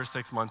 5 or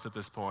 6 months at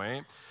this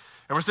point.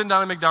 And we're sitting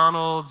down at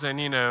McDonald's, and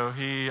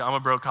I'm a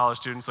broke college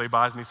student, so he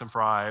buys me some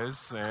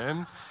fries.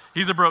 And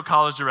he's a broke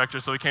college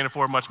director, so he can't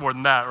afford much more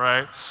than that,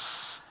 right?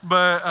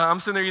 But I'm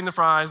sitting there eating the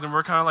fries, and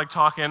we're kind of like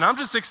talking. And I'm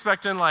just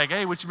expecting like,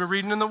 hey, what you been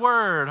reading in the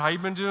Word? How you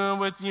been doing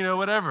with,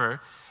 whatever?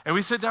 And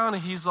we sit down,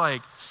 and he's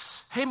like,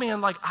 hey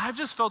man, like I've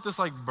just felt this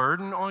like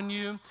burden on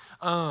you.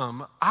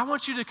 I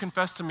want you to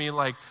confess to me,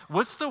 like,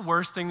 what's the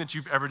worst thing that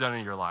you've ever done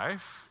in your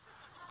life?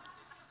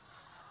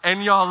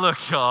 And y'all,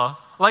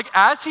 like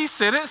as he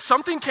said it,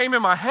 something came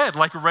in my head,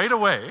 like right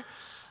away.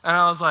 And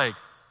I was like,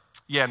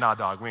 yeah, nah,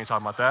 dog, we ain't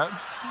talking about that.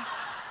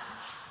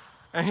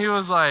 And he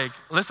was like,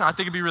 listen, I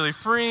think it'd be really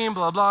freeing,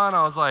 blah, blah. And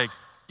I was like,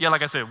 yeah,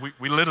 like I said,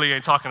 we literally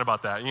ain't talking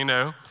about that, you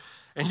know?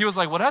 And he was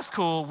like, well, that's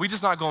cool. We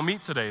just not gonna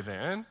meet today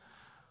then.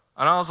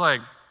 And I was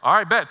like, all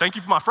right, bet. Thank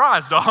you for my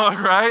fries, dog,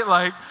 right?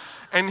 Like,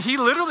 and he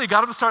literally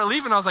got up to start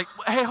leaving. I was like,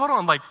 hey, hold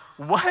on, like,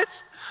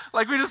 what?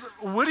 Like,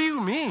 what do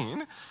you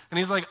mean? And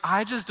he's like,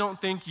 I just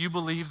don't think you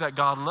believe that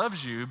God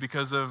loves you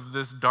because of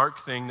this dark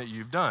thing that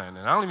you've done.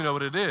 And I don't even know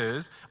what it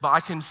is, but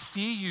I can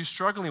see you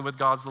struggling with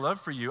God's love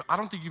for you. I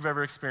don't think you've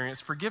ever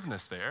experienced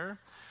forgiveness there.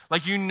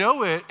 Like, you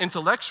know it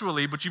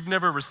intellectually, but you've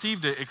never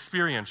received it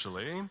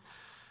experientially.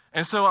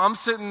 And so I'm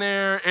sitting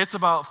there, it's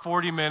about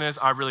 40 minutes,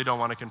 I really don't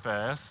want to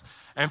confess.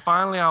 And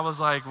finally I was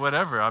like,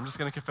 whatever, I'm just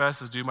going to confess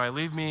this dude might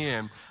leave me.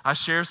 And I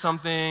share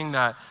something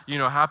that,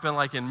 happened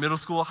like in middle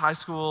school, high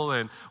school,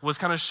 and was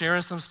kind of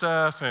sharing some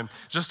stuff and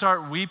just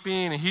start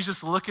weeping. And he's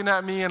just looking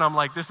at me and I'm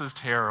like, this is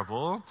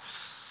terrible.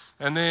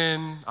 And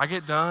then I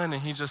get done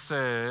and he just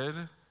said,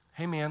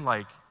 hey man,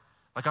 like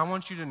I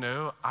want you to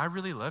know I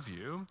really love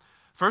you.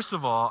 First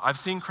of all, I've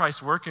seen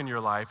Christ work in your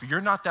life.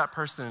 You're not that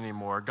person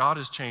anymore. God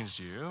has changed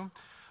you.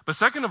 But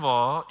second of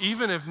all,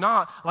 even if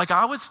not, like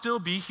I would still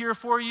be here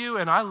for you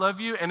and I love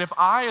you. And if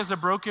I, as a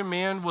broken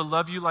man, will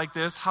love you like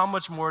this, how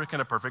much more can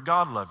a perfect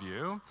God love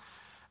you?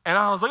 And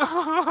I was like,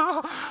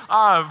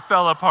 I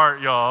fell apart,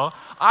 y'all.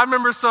 I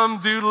remember some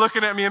dude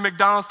looking at me at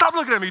McDonald's, stop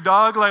looking at me,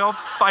 dog. Like, I'll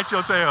bite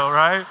your tail,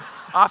 right?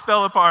 I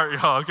fell apart,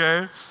 y'all,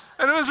 okay?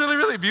 And it was really,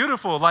 really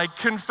beautiful. Like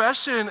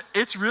confession,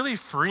 it's really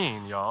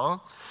freeing,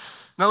 y'all.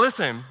 Now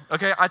listen,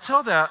 okay, I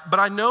tell that, but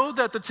I know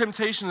that the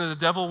temptation that the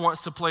devil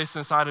wants to place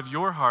inside of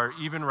your heart,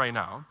 even right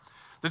now,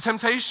 the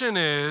temptation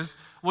is,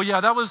 well,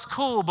 yeah, that was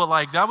cool, but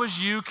like that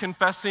was you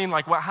confessing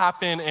like what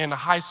happened in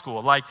high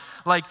school. Like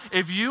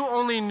if you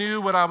only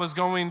knew what I was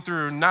going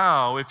through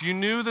now, if you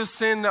knew the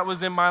sin that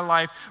was in my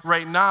life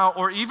right now,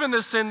 or even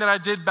the sin that I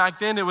did back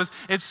then,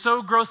 it's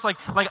so gross. Like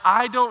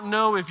I don't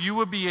know if you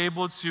would be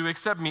able to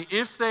accept me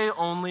if they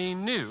only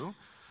knew.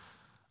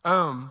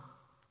 And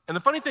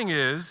the funny thing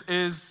is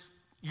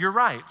you're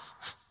right.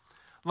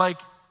 Like,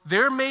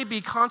 there may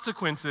be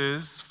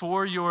consequences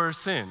for your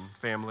sin,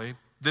 family.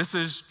 This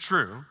is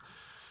true.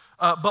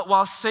 But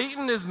while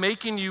Satan is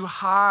making you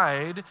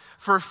hide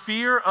for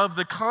fear of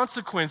the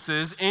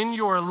consequences in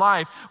your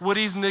life, what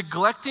he's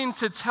neglecting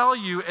to tell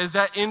you is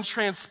that in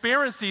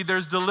transparency,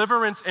 there's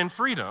deliverance and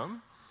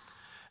freedom.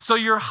 So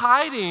you're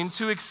hiding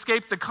to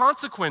escape the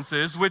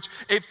consequences, which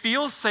it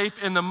feels safe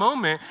in the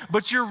moment,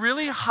 but you're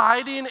really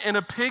hiding in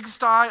a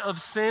pigsty of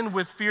sin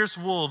with fierce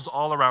wolves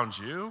all around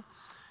you.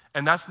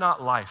 And that's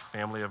not life,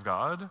 family of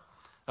God.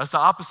 That's the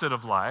opposite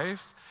of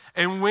life.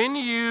 And when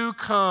you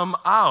come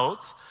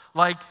out,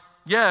 like,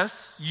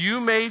 yes,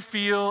 you may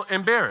feel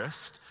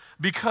embarrassed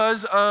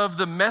because of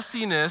the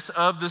messiness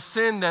of the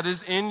sin that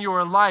is in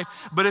your life.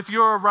 But if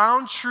you're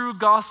around true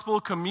gospel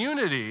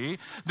community,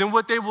 then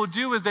what they will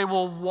do is they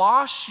will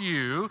wash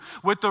you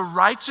with the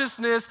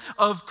righteousness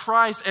of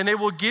Christ, and they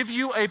will give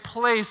you a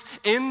place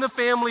in the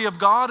family of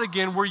God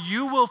again where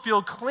you will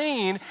feel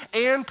clean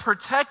and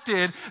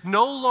protected,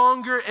 no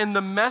longer in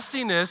the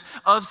messiness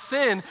of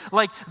sin.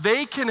 Like,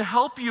 they can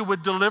help you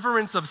with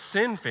deliverance of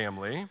sin,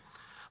 family.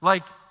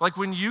 Like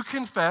when you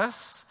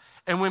confess,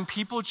 and when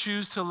people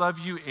choose to love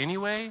you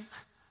anyway,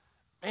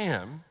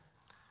 man,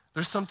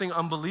 there's something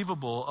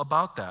unbelievable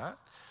about that.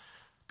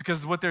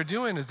 Because what they're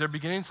doing is they're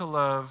beginning to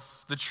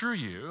love the true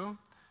you.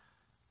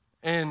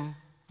 And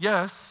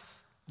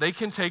yes, they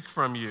can take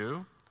from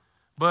you,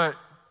 but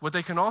what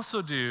they can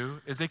also do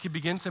is they can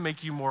begin to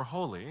make you more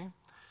holy.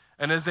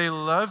 And as they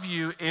love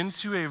you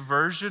into a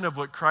version of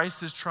what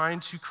Christ is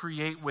trying to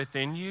create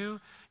within you,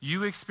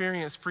 you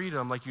experience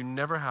freedom like you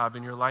never have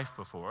in your life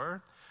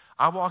before.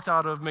 I walked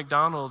out of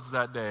McDonald's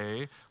that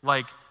day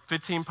like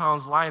 15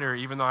 pounds lighter,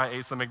 even though I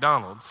ate some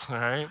McDonald's,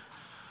 right?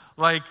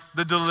 Like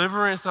the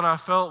deliverance that I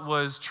felt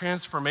was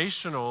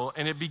transformational,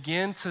 and it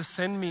began to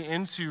send me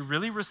into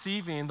really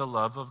receiving the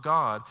love of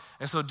God.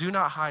 And so do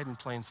not hide in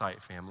plain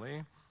sight,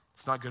 family.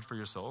 It's not good for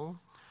your soul.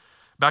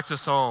 Back to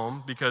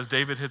Psalm, because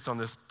David hits on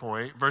this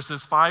point.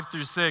 Verses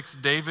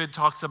 5-6, David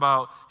talks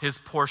about his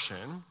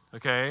portion,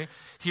 okay?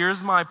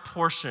 Here's my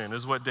portion,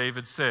 is what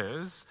David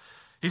says.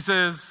 He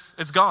says,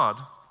 it's God.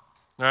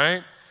 All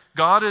right?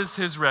 God is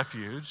his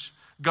refuge.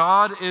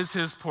 God is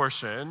his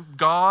portion.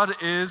 God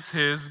is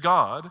his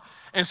God.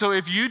 And so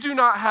if you do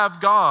not have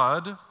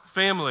God,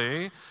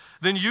 family,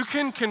 then you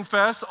can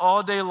confess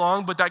all day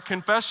long, but that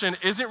confession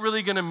isn't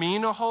really going to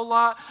mean a whole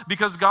lot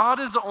because God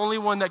is the only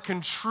one that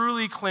can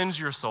truly cleanse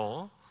your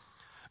soul.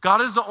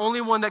 God is the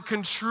only one that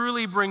can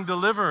truly bring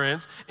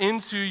deliverance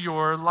into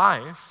your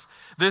life.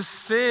 This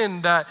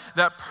sin that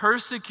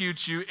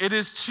persecutes you, it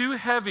is too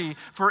heavy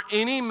for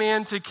any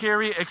man to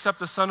carry except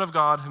the Son of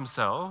God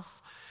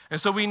himself. And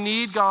so we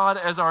need God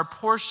as our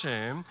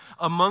portion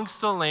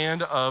amongst the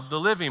land of the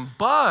living.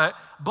 But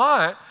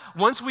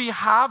once we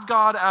have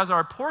God as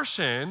our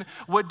portion,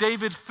 what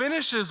David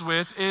finishes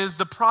with is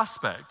the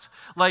prospect.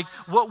 Like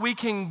what we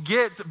can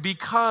get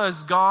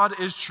because God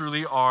is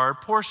truly our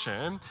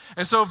portion.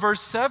 And so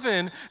verse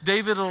 7,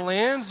 David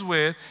lands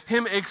with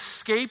him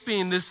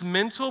escaping this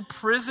mental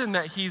prison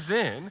that he's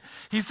in.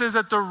 He says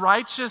that the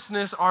righteous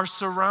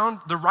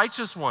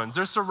ones,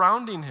 they're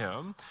surrounding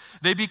him.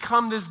 They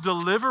become this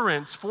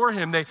deliverance for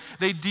him.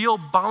 They deal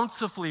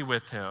bountifully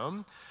with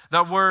him.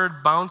 That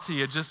word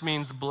bounty, it just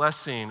means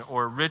blessing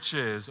or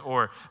riches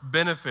or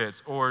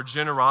benefits or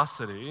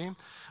generosity.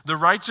 The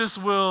righteous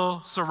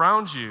will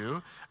surround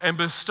you and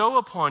bestow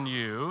upon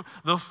you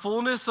the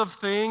fullness of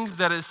things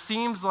that it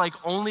seems like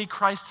only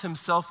Christ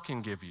himself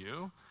can give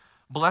you.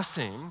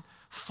 Blessing,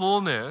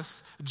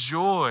 fullness,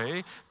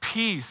 joy,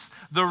 peace.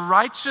 The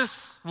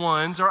righteous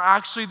ones are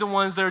actually the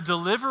ones that are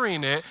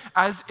delivering it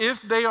as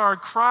if they are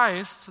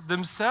Christ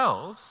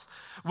themselves.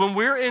 When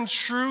we're in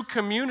true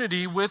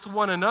community with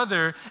one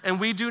another and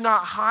we do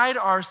not hide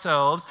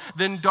ourselves,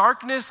 then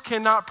darkness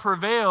cannot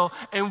prevail,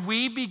 and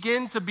we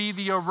begin to be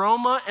the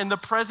aroma and the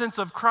presence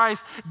of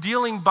Christ,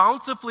 dealing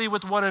bountifully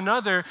with one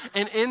another.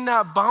 And in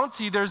that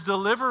bounty, there's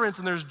deliverance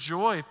and there's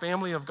joy,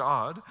 family of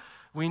God.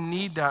 We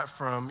need that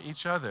from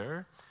each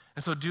other.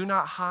 And so do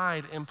not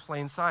hide in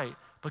plain sight,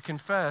 but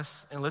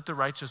confess and let the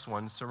righteous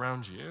ones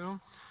surround you.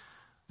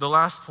 The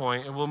last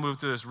point, and we'll move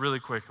through this really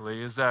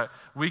quickly, is that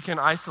we can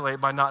isolate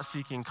by not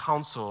seeking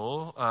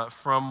counsel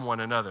from one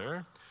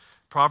another.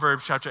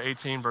 Proverbs chapter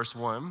 18, verse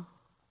 1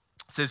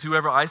 says,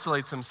 "Whoever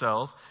isolates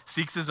himself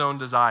seeks his own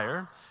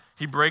desire.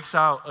 He breaks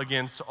out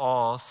against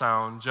all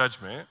sound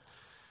judgment."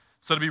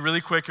 So to be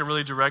really quick and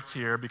really direct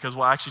here, because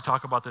we'll actually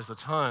talk about this a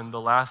ton the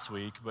last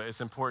week, but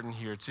it's important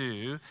here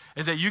too,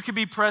 is that you can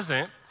be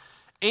present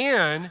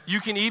and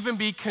you can even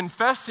be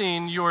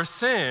confessing your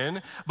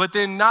sin, but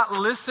then not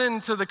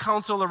listen to the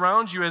counsel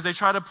around you as they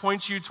try to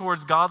point you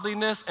towards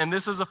godliness. And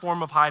this is a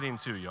form of hiding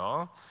too,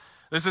 y'all.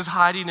 This is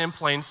hiding in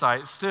plain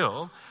sight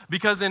still.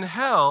 Because in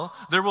hell,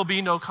 there will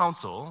be no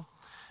counsel.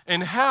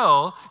 In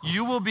hell,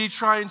 you will be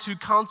trying to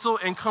counsel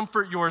and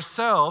comfort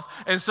yourself.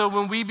 And so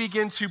when we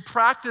begin to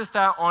practice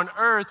that on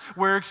earth,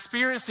 we're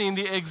experiencing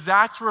the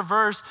exact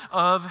reverse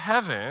of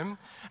heaven.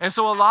 And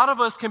so a lot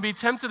of us can be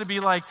tempted to be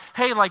like,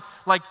 hey, like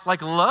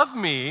love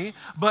me,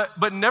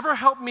 but never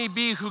help me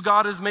be who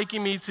God is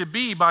making me to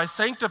be by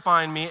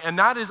sanctifying me. And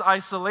that is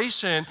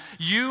isolation.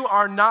 You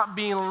are not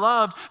being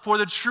loved for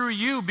the true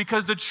you,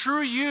 because the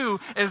true you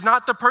is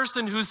not the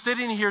person who's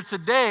sitting here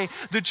today.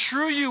 The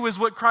true you is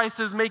what Christ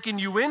is making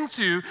you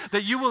into,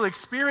 that you will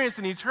experience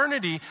in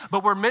eternity.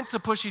 But we're meant to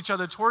push each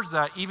other towards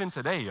that even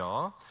today,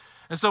 y'all.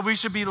 And so we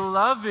should be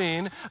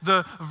loving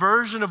the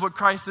version of what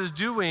Christ is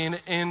doing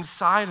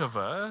inside of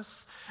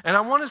us. And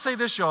I want to say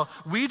this, y'all.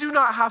 We do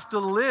not have to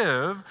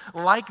live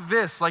like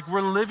this, like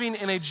we're living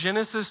in a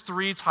Genesis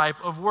 3 type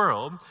of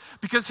world.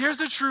 Because here's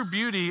the true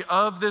beauty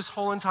of this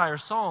whole entire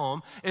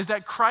psalm, is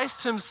that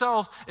Christ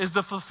himself is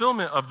the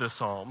fulfillment of this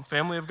psalm,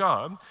 family of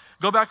God.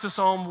 Go back to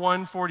Psalm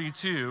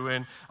 142,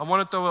 and I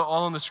want to throw it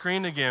all on the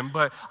screen again,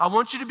 but I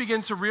want you to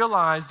begin to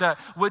realize that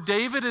what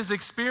David is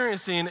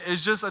experiencing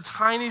is just a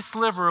tiny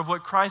sliver of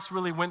what Christ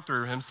really went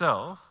through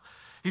himself.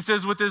 He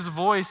says, with his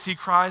voice, he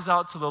cries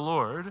out to the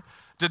Lord.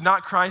 Did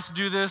not Christ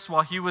do this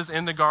while he was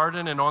in the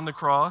garden and on the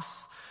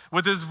cross?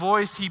 With his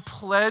voice, he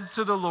pled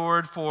to the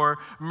Lord for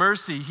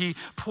mercy. He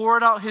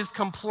poured out his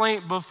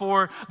complaint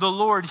before the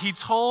Lord. He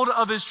told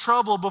of his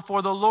trouble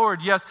before the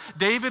Lord. Yes,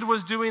 David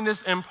was doing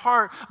this in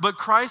part, but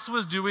Christ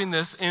was doing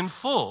this in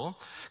full.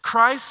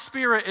 Christ's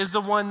spirit is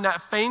the one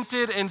that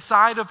fainted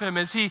inside of him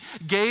as he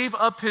gave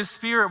up his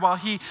spirit while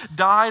he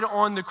died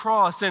on the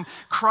cross. And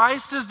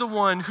Christ is the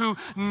one who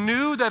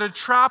knew that a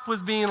trap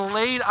was being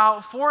laid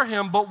out for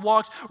him, but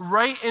walked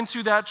right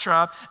into that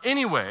trap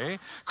anyway.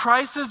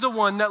 Christ is the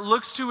one that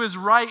looks to his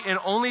right and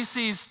only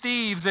sees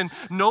thieves, and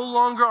no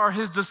longer are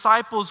his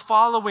disciples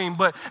following,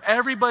 but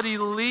everybody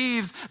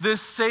leaves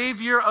this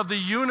Savior of the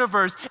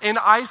universe in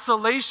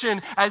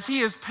isolation as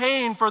he is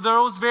paying for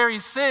those very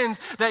sins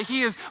that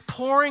he is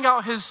pouring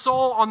out his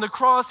soul on the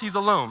cross. He's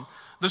alone.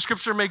 The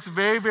scripture makes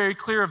very, very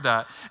clear of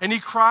that. And he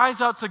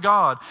cries out to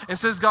God and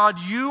says, God,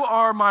 you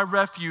are my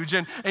refuge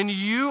and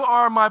you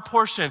are my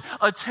portion.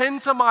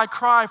 Attend to my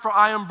cry, for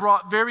I am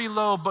brought very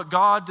low. But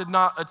God did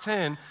not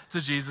attend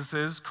to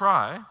Jesus'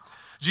 cry.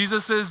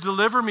 Jesus says,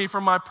 deliver me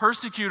from my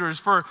persecutors,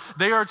 for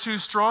they are too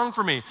strong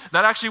for me.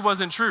 That actually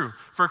wasn't true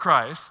for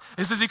Christ.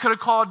 It says he could have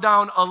called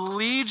down a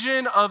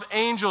legion of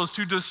angels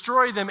to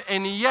destroy them,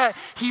 and yet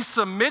he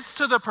submits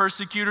to the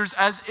persecutors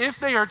as if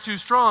they are too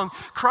strong.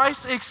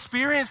 Christ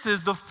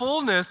experiences the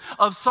fullness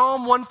of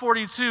Psalm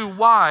 142.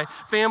 Why?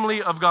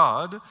 Family of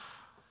God.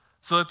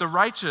 So that the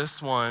righteous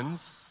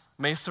ones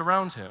may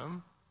surround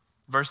him.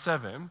 Verse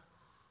 7.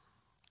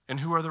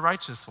 And who are the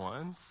righteous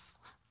ones?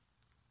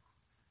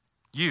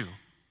 You.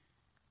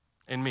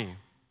 And me.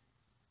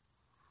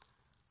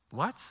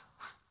 What?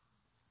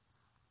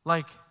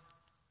 Like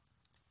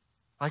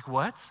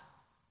what?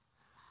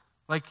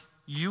 Like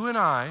you and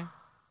I,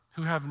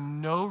 who have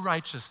no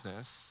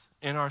righteousness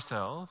in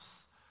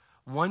ourselves,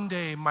 one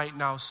day might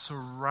now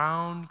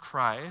surround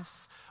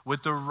Christ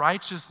with the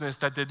righteousness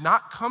that did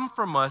not come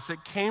from us,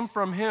 it came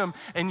from him,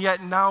 and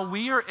yet now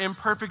we are in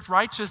perfect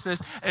righteousness,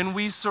 and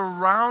we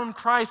surround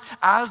Christ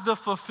as the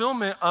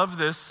fulfillment of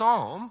this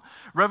psalm.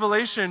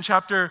 Revelation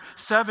chapter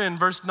 7,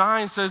 verse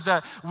 9 says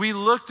that we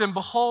looked, and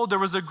behold, there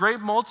was a great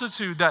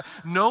multitude that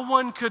no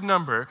one could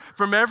number,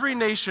 from every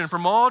nation,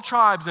 from all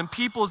tribes and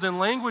peoples and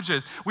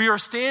languages. We are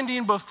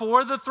standing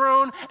before the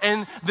throne,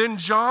 and then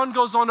John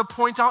goes on to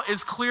point out,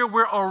 it's clear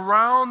we're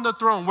around the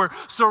throne. We're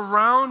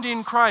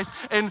surrounding Christ,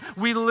 and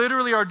we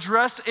literally are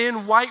dressed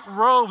in white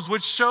robes,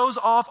 which shows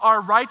off our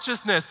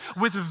righteousness,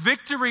 with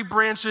victory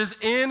branches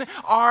in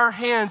our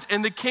hands.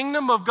 In the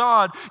kingdom of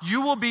God,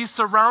 you will be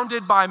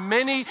surrounded by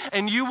many,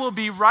 and you will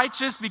be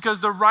righteous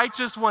because the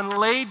righteous one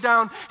laid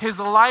down his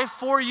life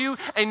for you,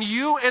 and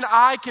you and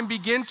I can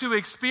begin to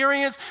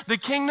experience the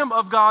kingdom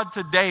of God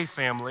today,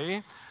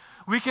 family.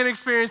 We can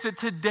experience it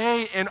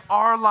today in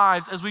our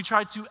lives as we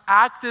try to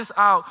act this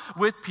out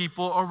with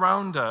people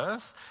around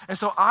us. And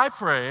so I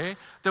pray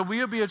that we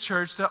would be a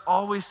church that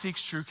always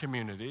seeks true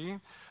community,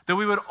 that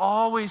we would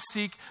always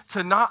seek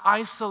to not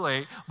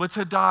isolate, but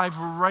to dive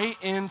right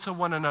into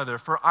one another.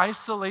 For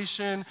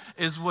isolation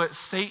is what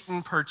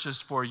Satan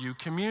purchased for you.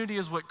 Community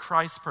is what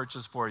Christ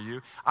purchased for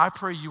you. I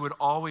pray you would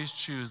always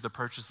choose the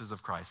purchases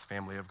of Christ,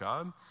 family of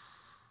God.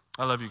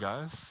 I love you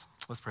guys.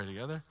 Let's pray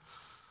together.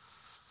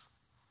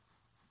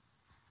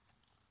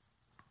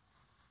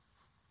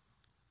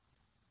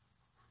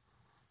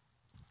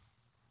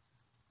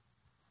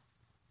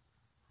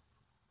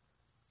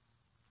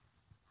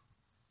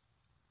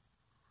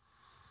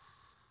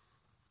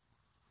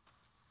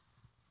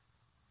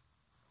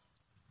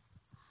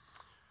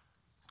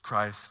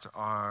 Christ,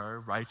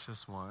 our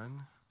righteous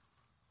one,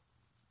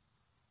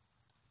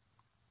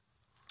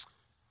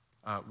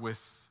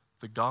 with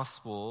the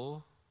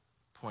gospel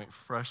point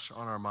fresh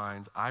on our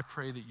minds, I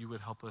pray that you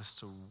would help us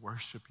to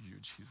worship you,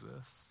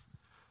 Jesus.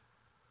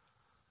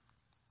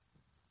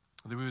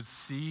 That we would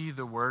see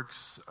the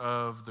works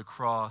of the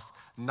cross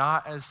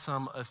not as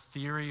some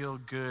ethereal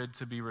good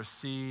to be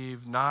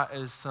received, not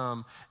as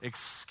some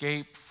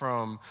escape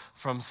from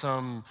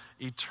some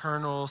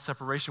eternal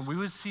separation. We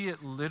would see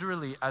it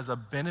literally as a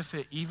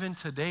benefit even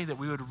today, that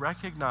we would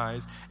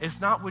recognize it's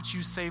not what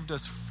you saved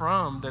us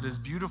from that is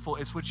beautiful,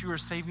 it's what you are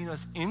saving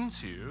us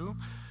into.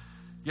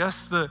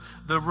 Yes, the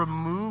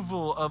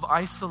removal of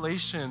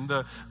isolation,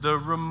 the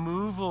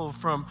removal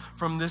from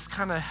this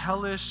kind of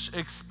hellish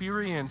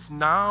experience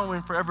now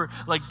and forever.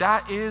 Like,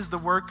 that is the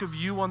work of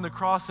you on the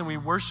cross, and we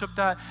worship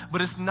that.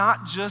 But it's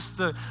not just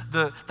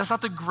that's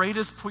not the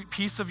greatest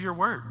piece of your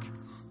work.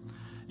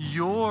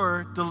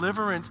 Your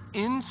deliverance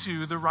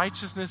into the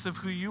righteousness of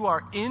who you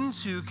are,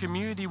 into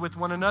community with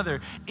one another,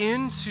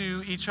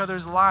 into each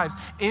other's lives,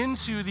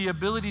 into the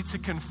ability to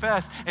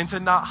confess and to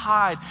not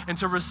hide and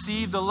to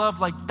receive the love.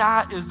 Like,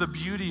 that is the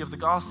beauty of the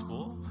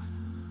gospel.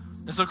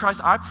 And so, Christ,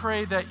 I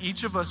pray that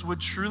each of us would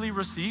truly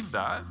receive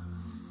that.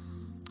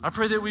 I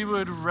pray that we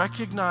would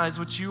recognize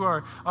what you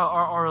are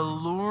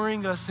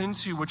alluring us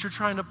into, what you're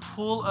trying to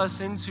pull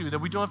us into, that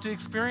we don't have to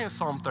experience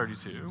Psalm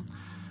 32.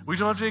 We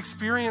don't have to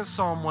experience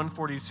Psalm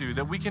 142,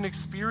 that we can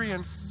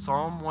experience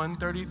Psalm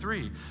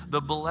 133,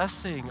 the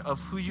blessing of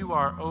who you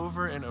are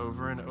over and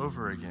over and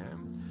over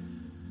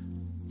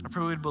again. I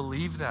pray we would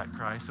believe that,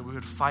 Christ, that we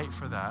would fight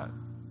for that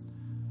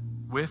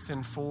with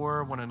and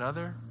for one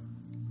another,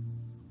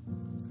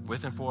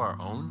 with and for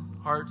our own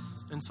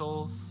hearts and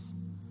souls.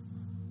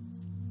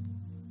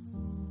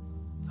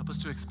 Help us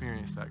to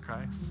experience that,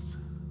 Christ.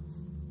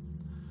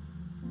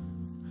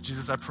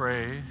 Jesus, I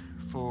pray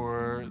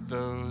for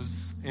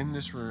those in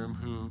this room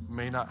who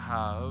may not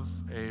have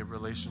a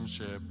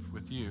relationship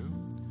with you.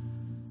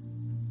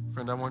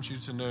 Friend, I want you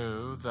to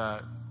know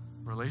that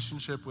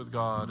relationship with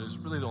God is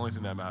really the only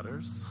thing that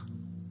matters.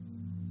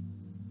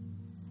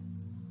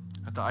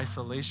 That the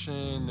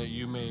isolation that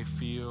you may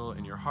feel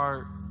in your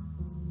heart,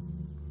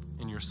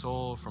 in your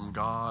soul, from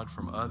God,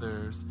 from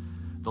others,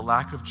 the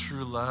lack of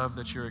true love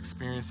that you're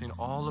experiencing,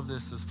 all of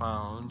this is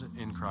found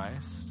in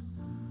Christ.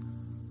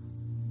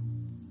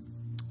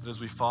 That as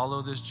we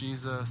follow this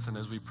Jesus and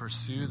as we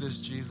pursue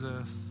this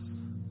Jesus,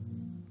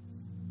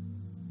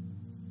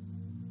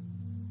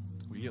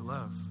 we get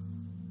love,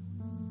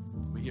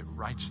 we get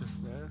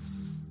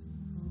righteousness,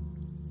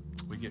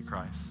 we get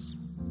Christ.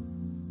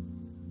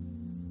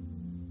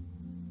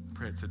 I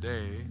pray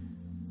today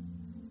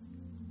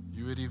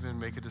you would even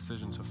make a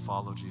decision to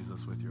follow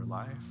Jesus with your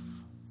life.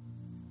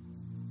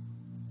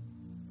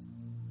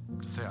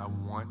 To say, I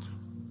want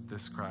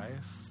this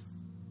Christ.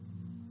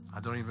 I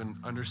don't even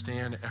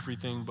understand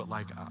everything, but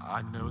like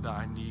I know that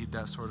I need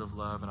that sort of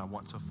love and I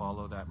want to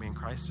follow that. Man,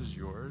 Christ is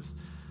yours.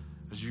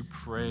 As you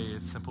pray,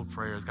 it's simple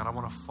prayers. God, I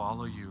want to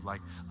follow you.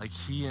 Like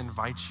he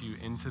invites you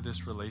into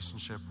this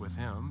relationship with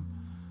him.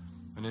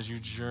 And as you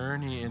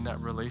journey in that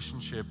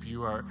relationship,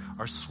 you are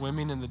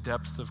swimming in the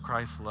depths of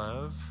Christ's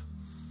love.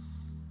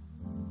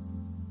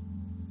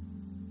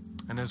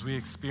 And as we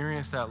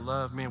experience that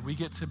love, man, we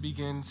get to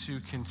begin to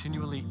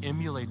continually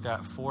emulate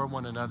that for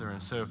one another. And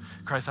so,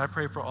 Christ, I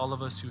pray for all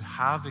of us who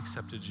have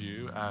accepted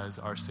you as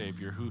our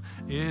Savior, who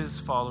is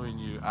following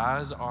you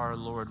as our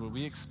Lord. Would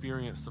we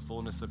experience the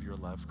fullness of your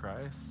love,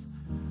 Christ?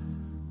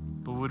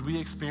 But would we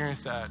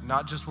experience that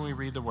not just when we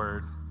read the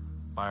word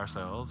by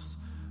ourselves,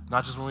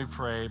 not just when we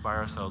pray by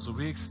ourselves, would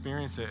we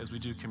experience it as we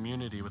do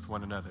community with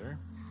one another?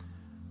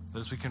 That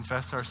as we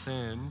confess our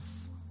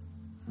sins,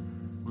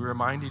 we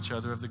remind each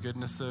other of the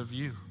goodness of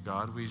you,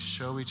 God. We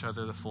show each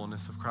other the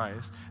fullness of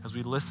Christ. As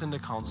we listen to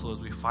counsel, as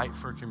we fight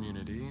for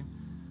community,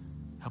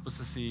 help us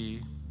to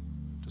see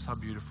just how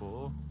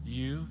beautiful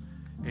you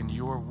and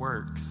your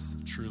works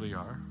truly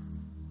are.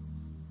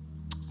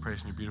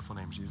 Praise in your beautiful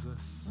name,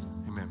 Jesus.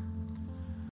 Amen.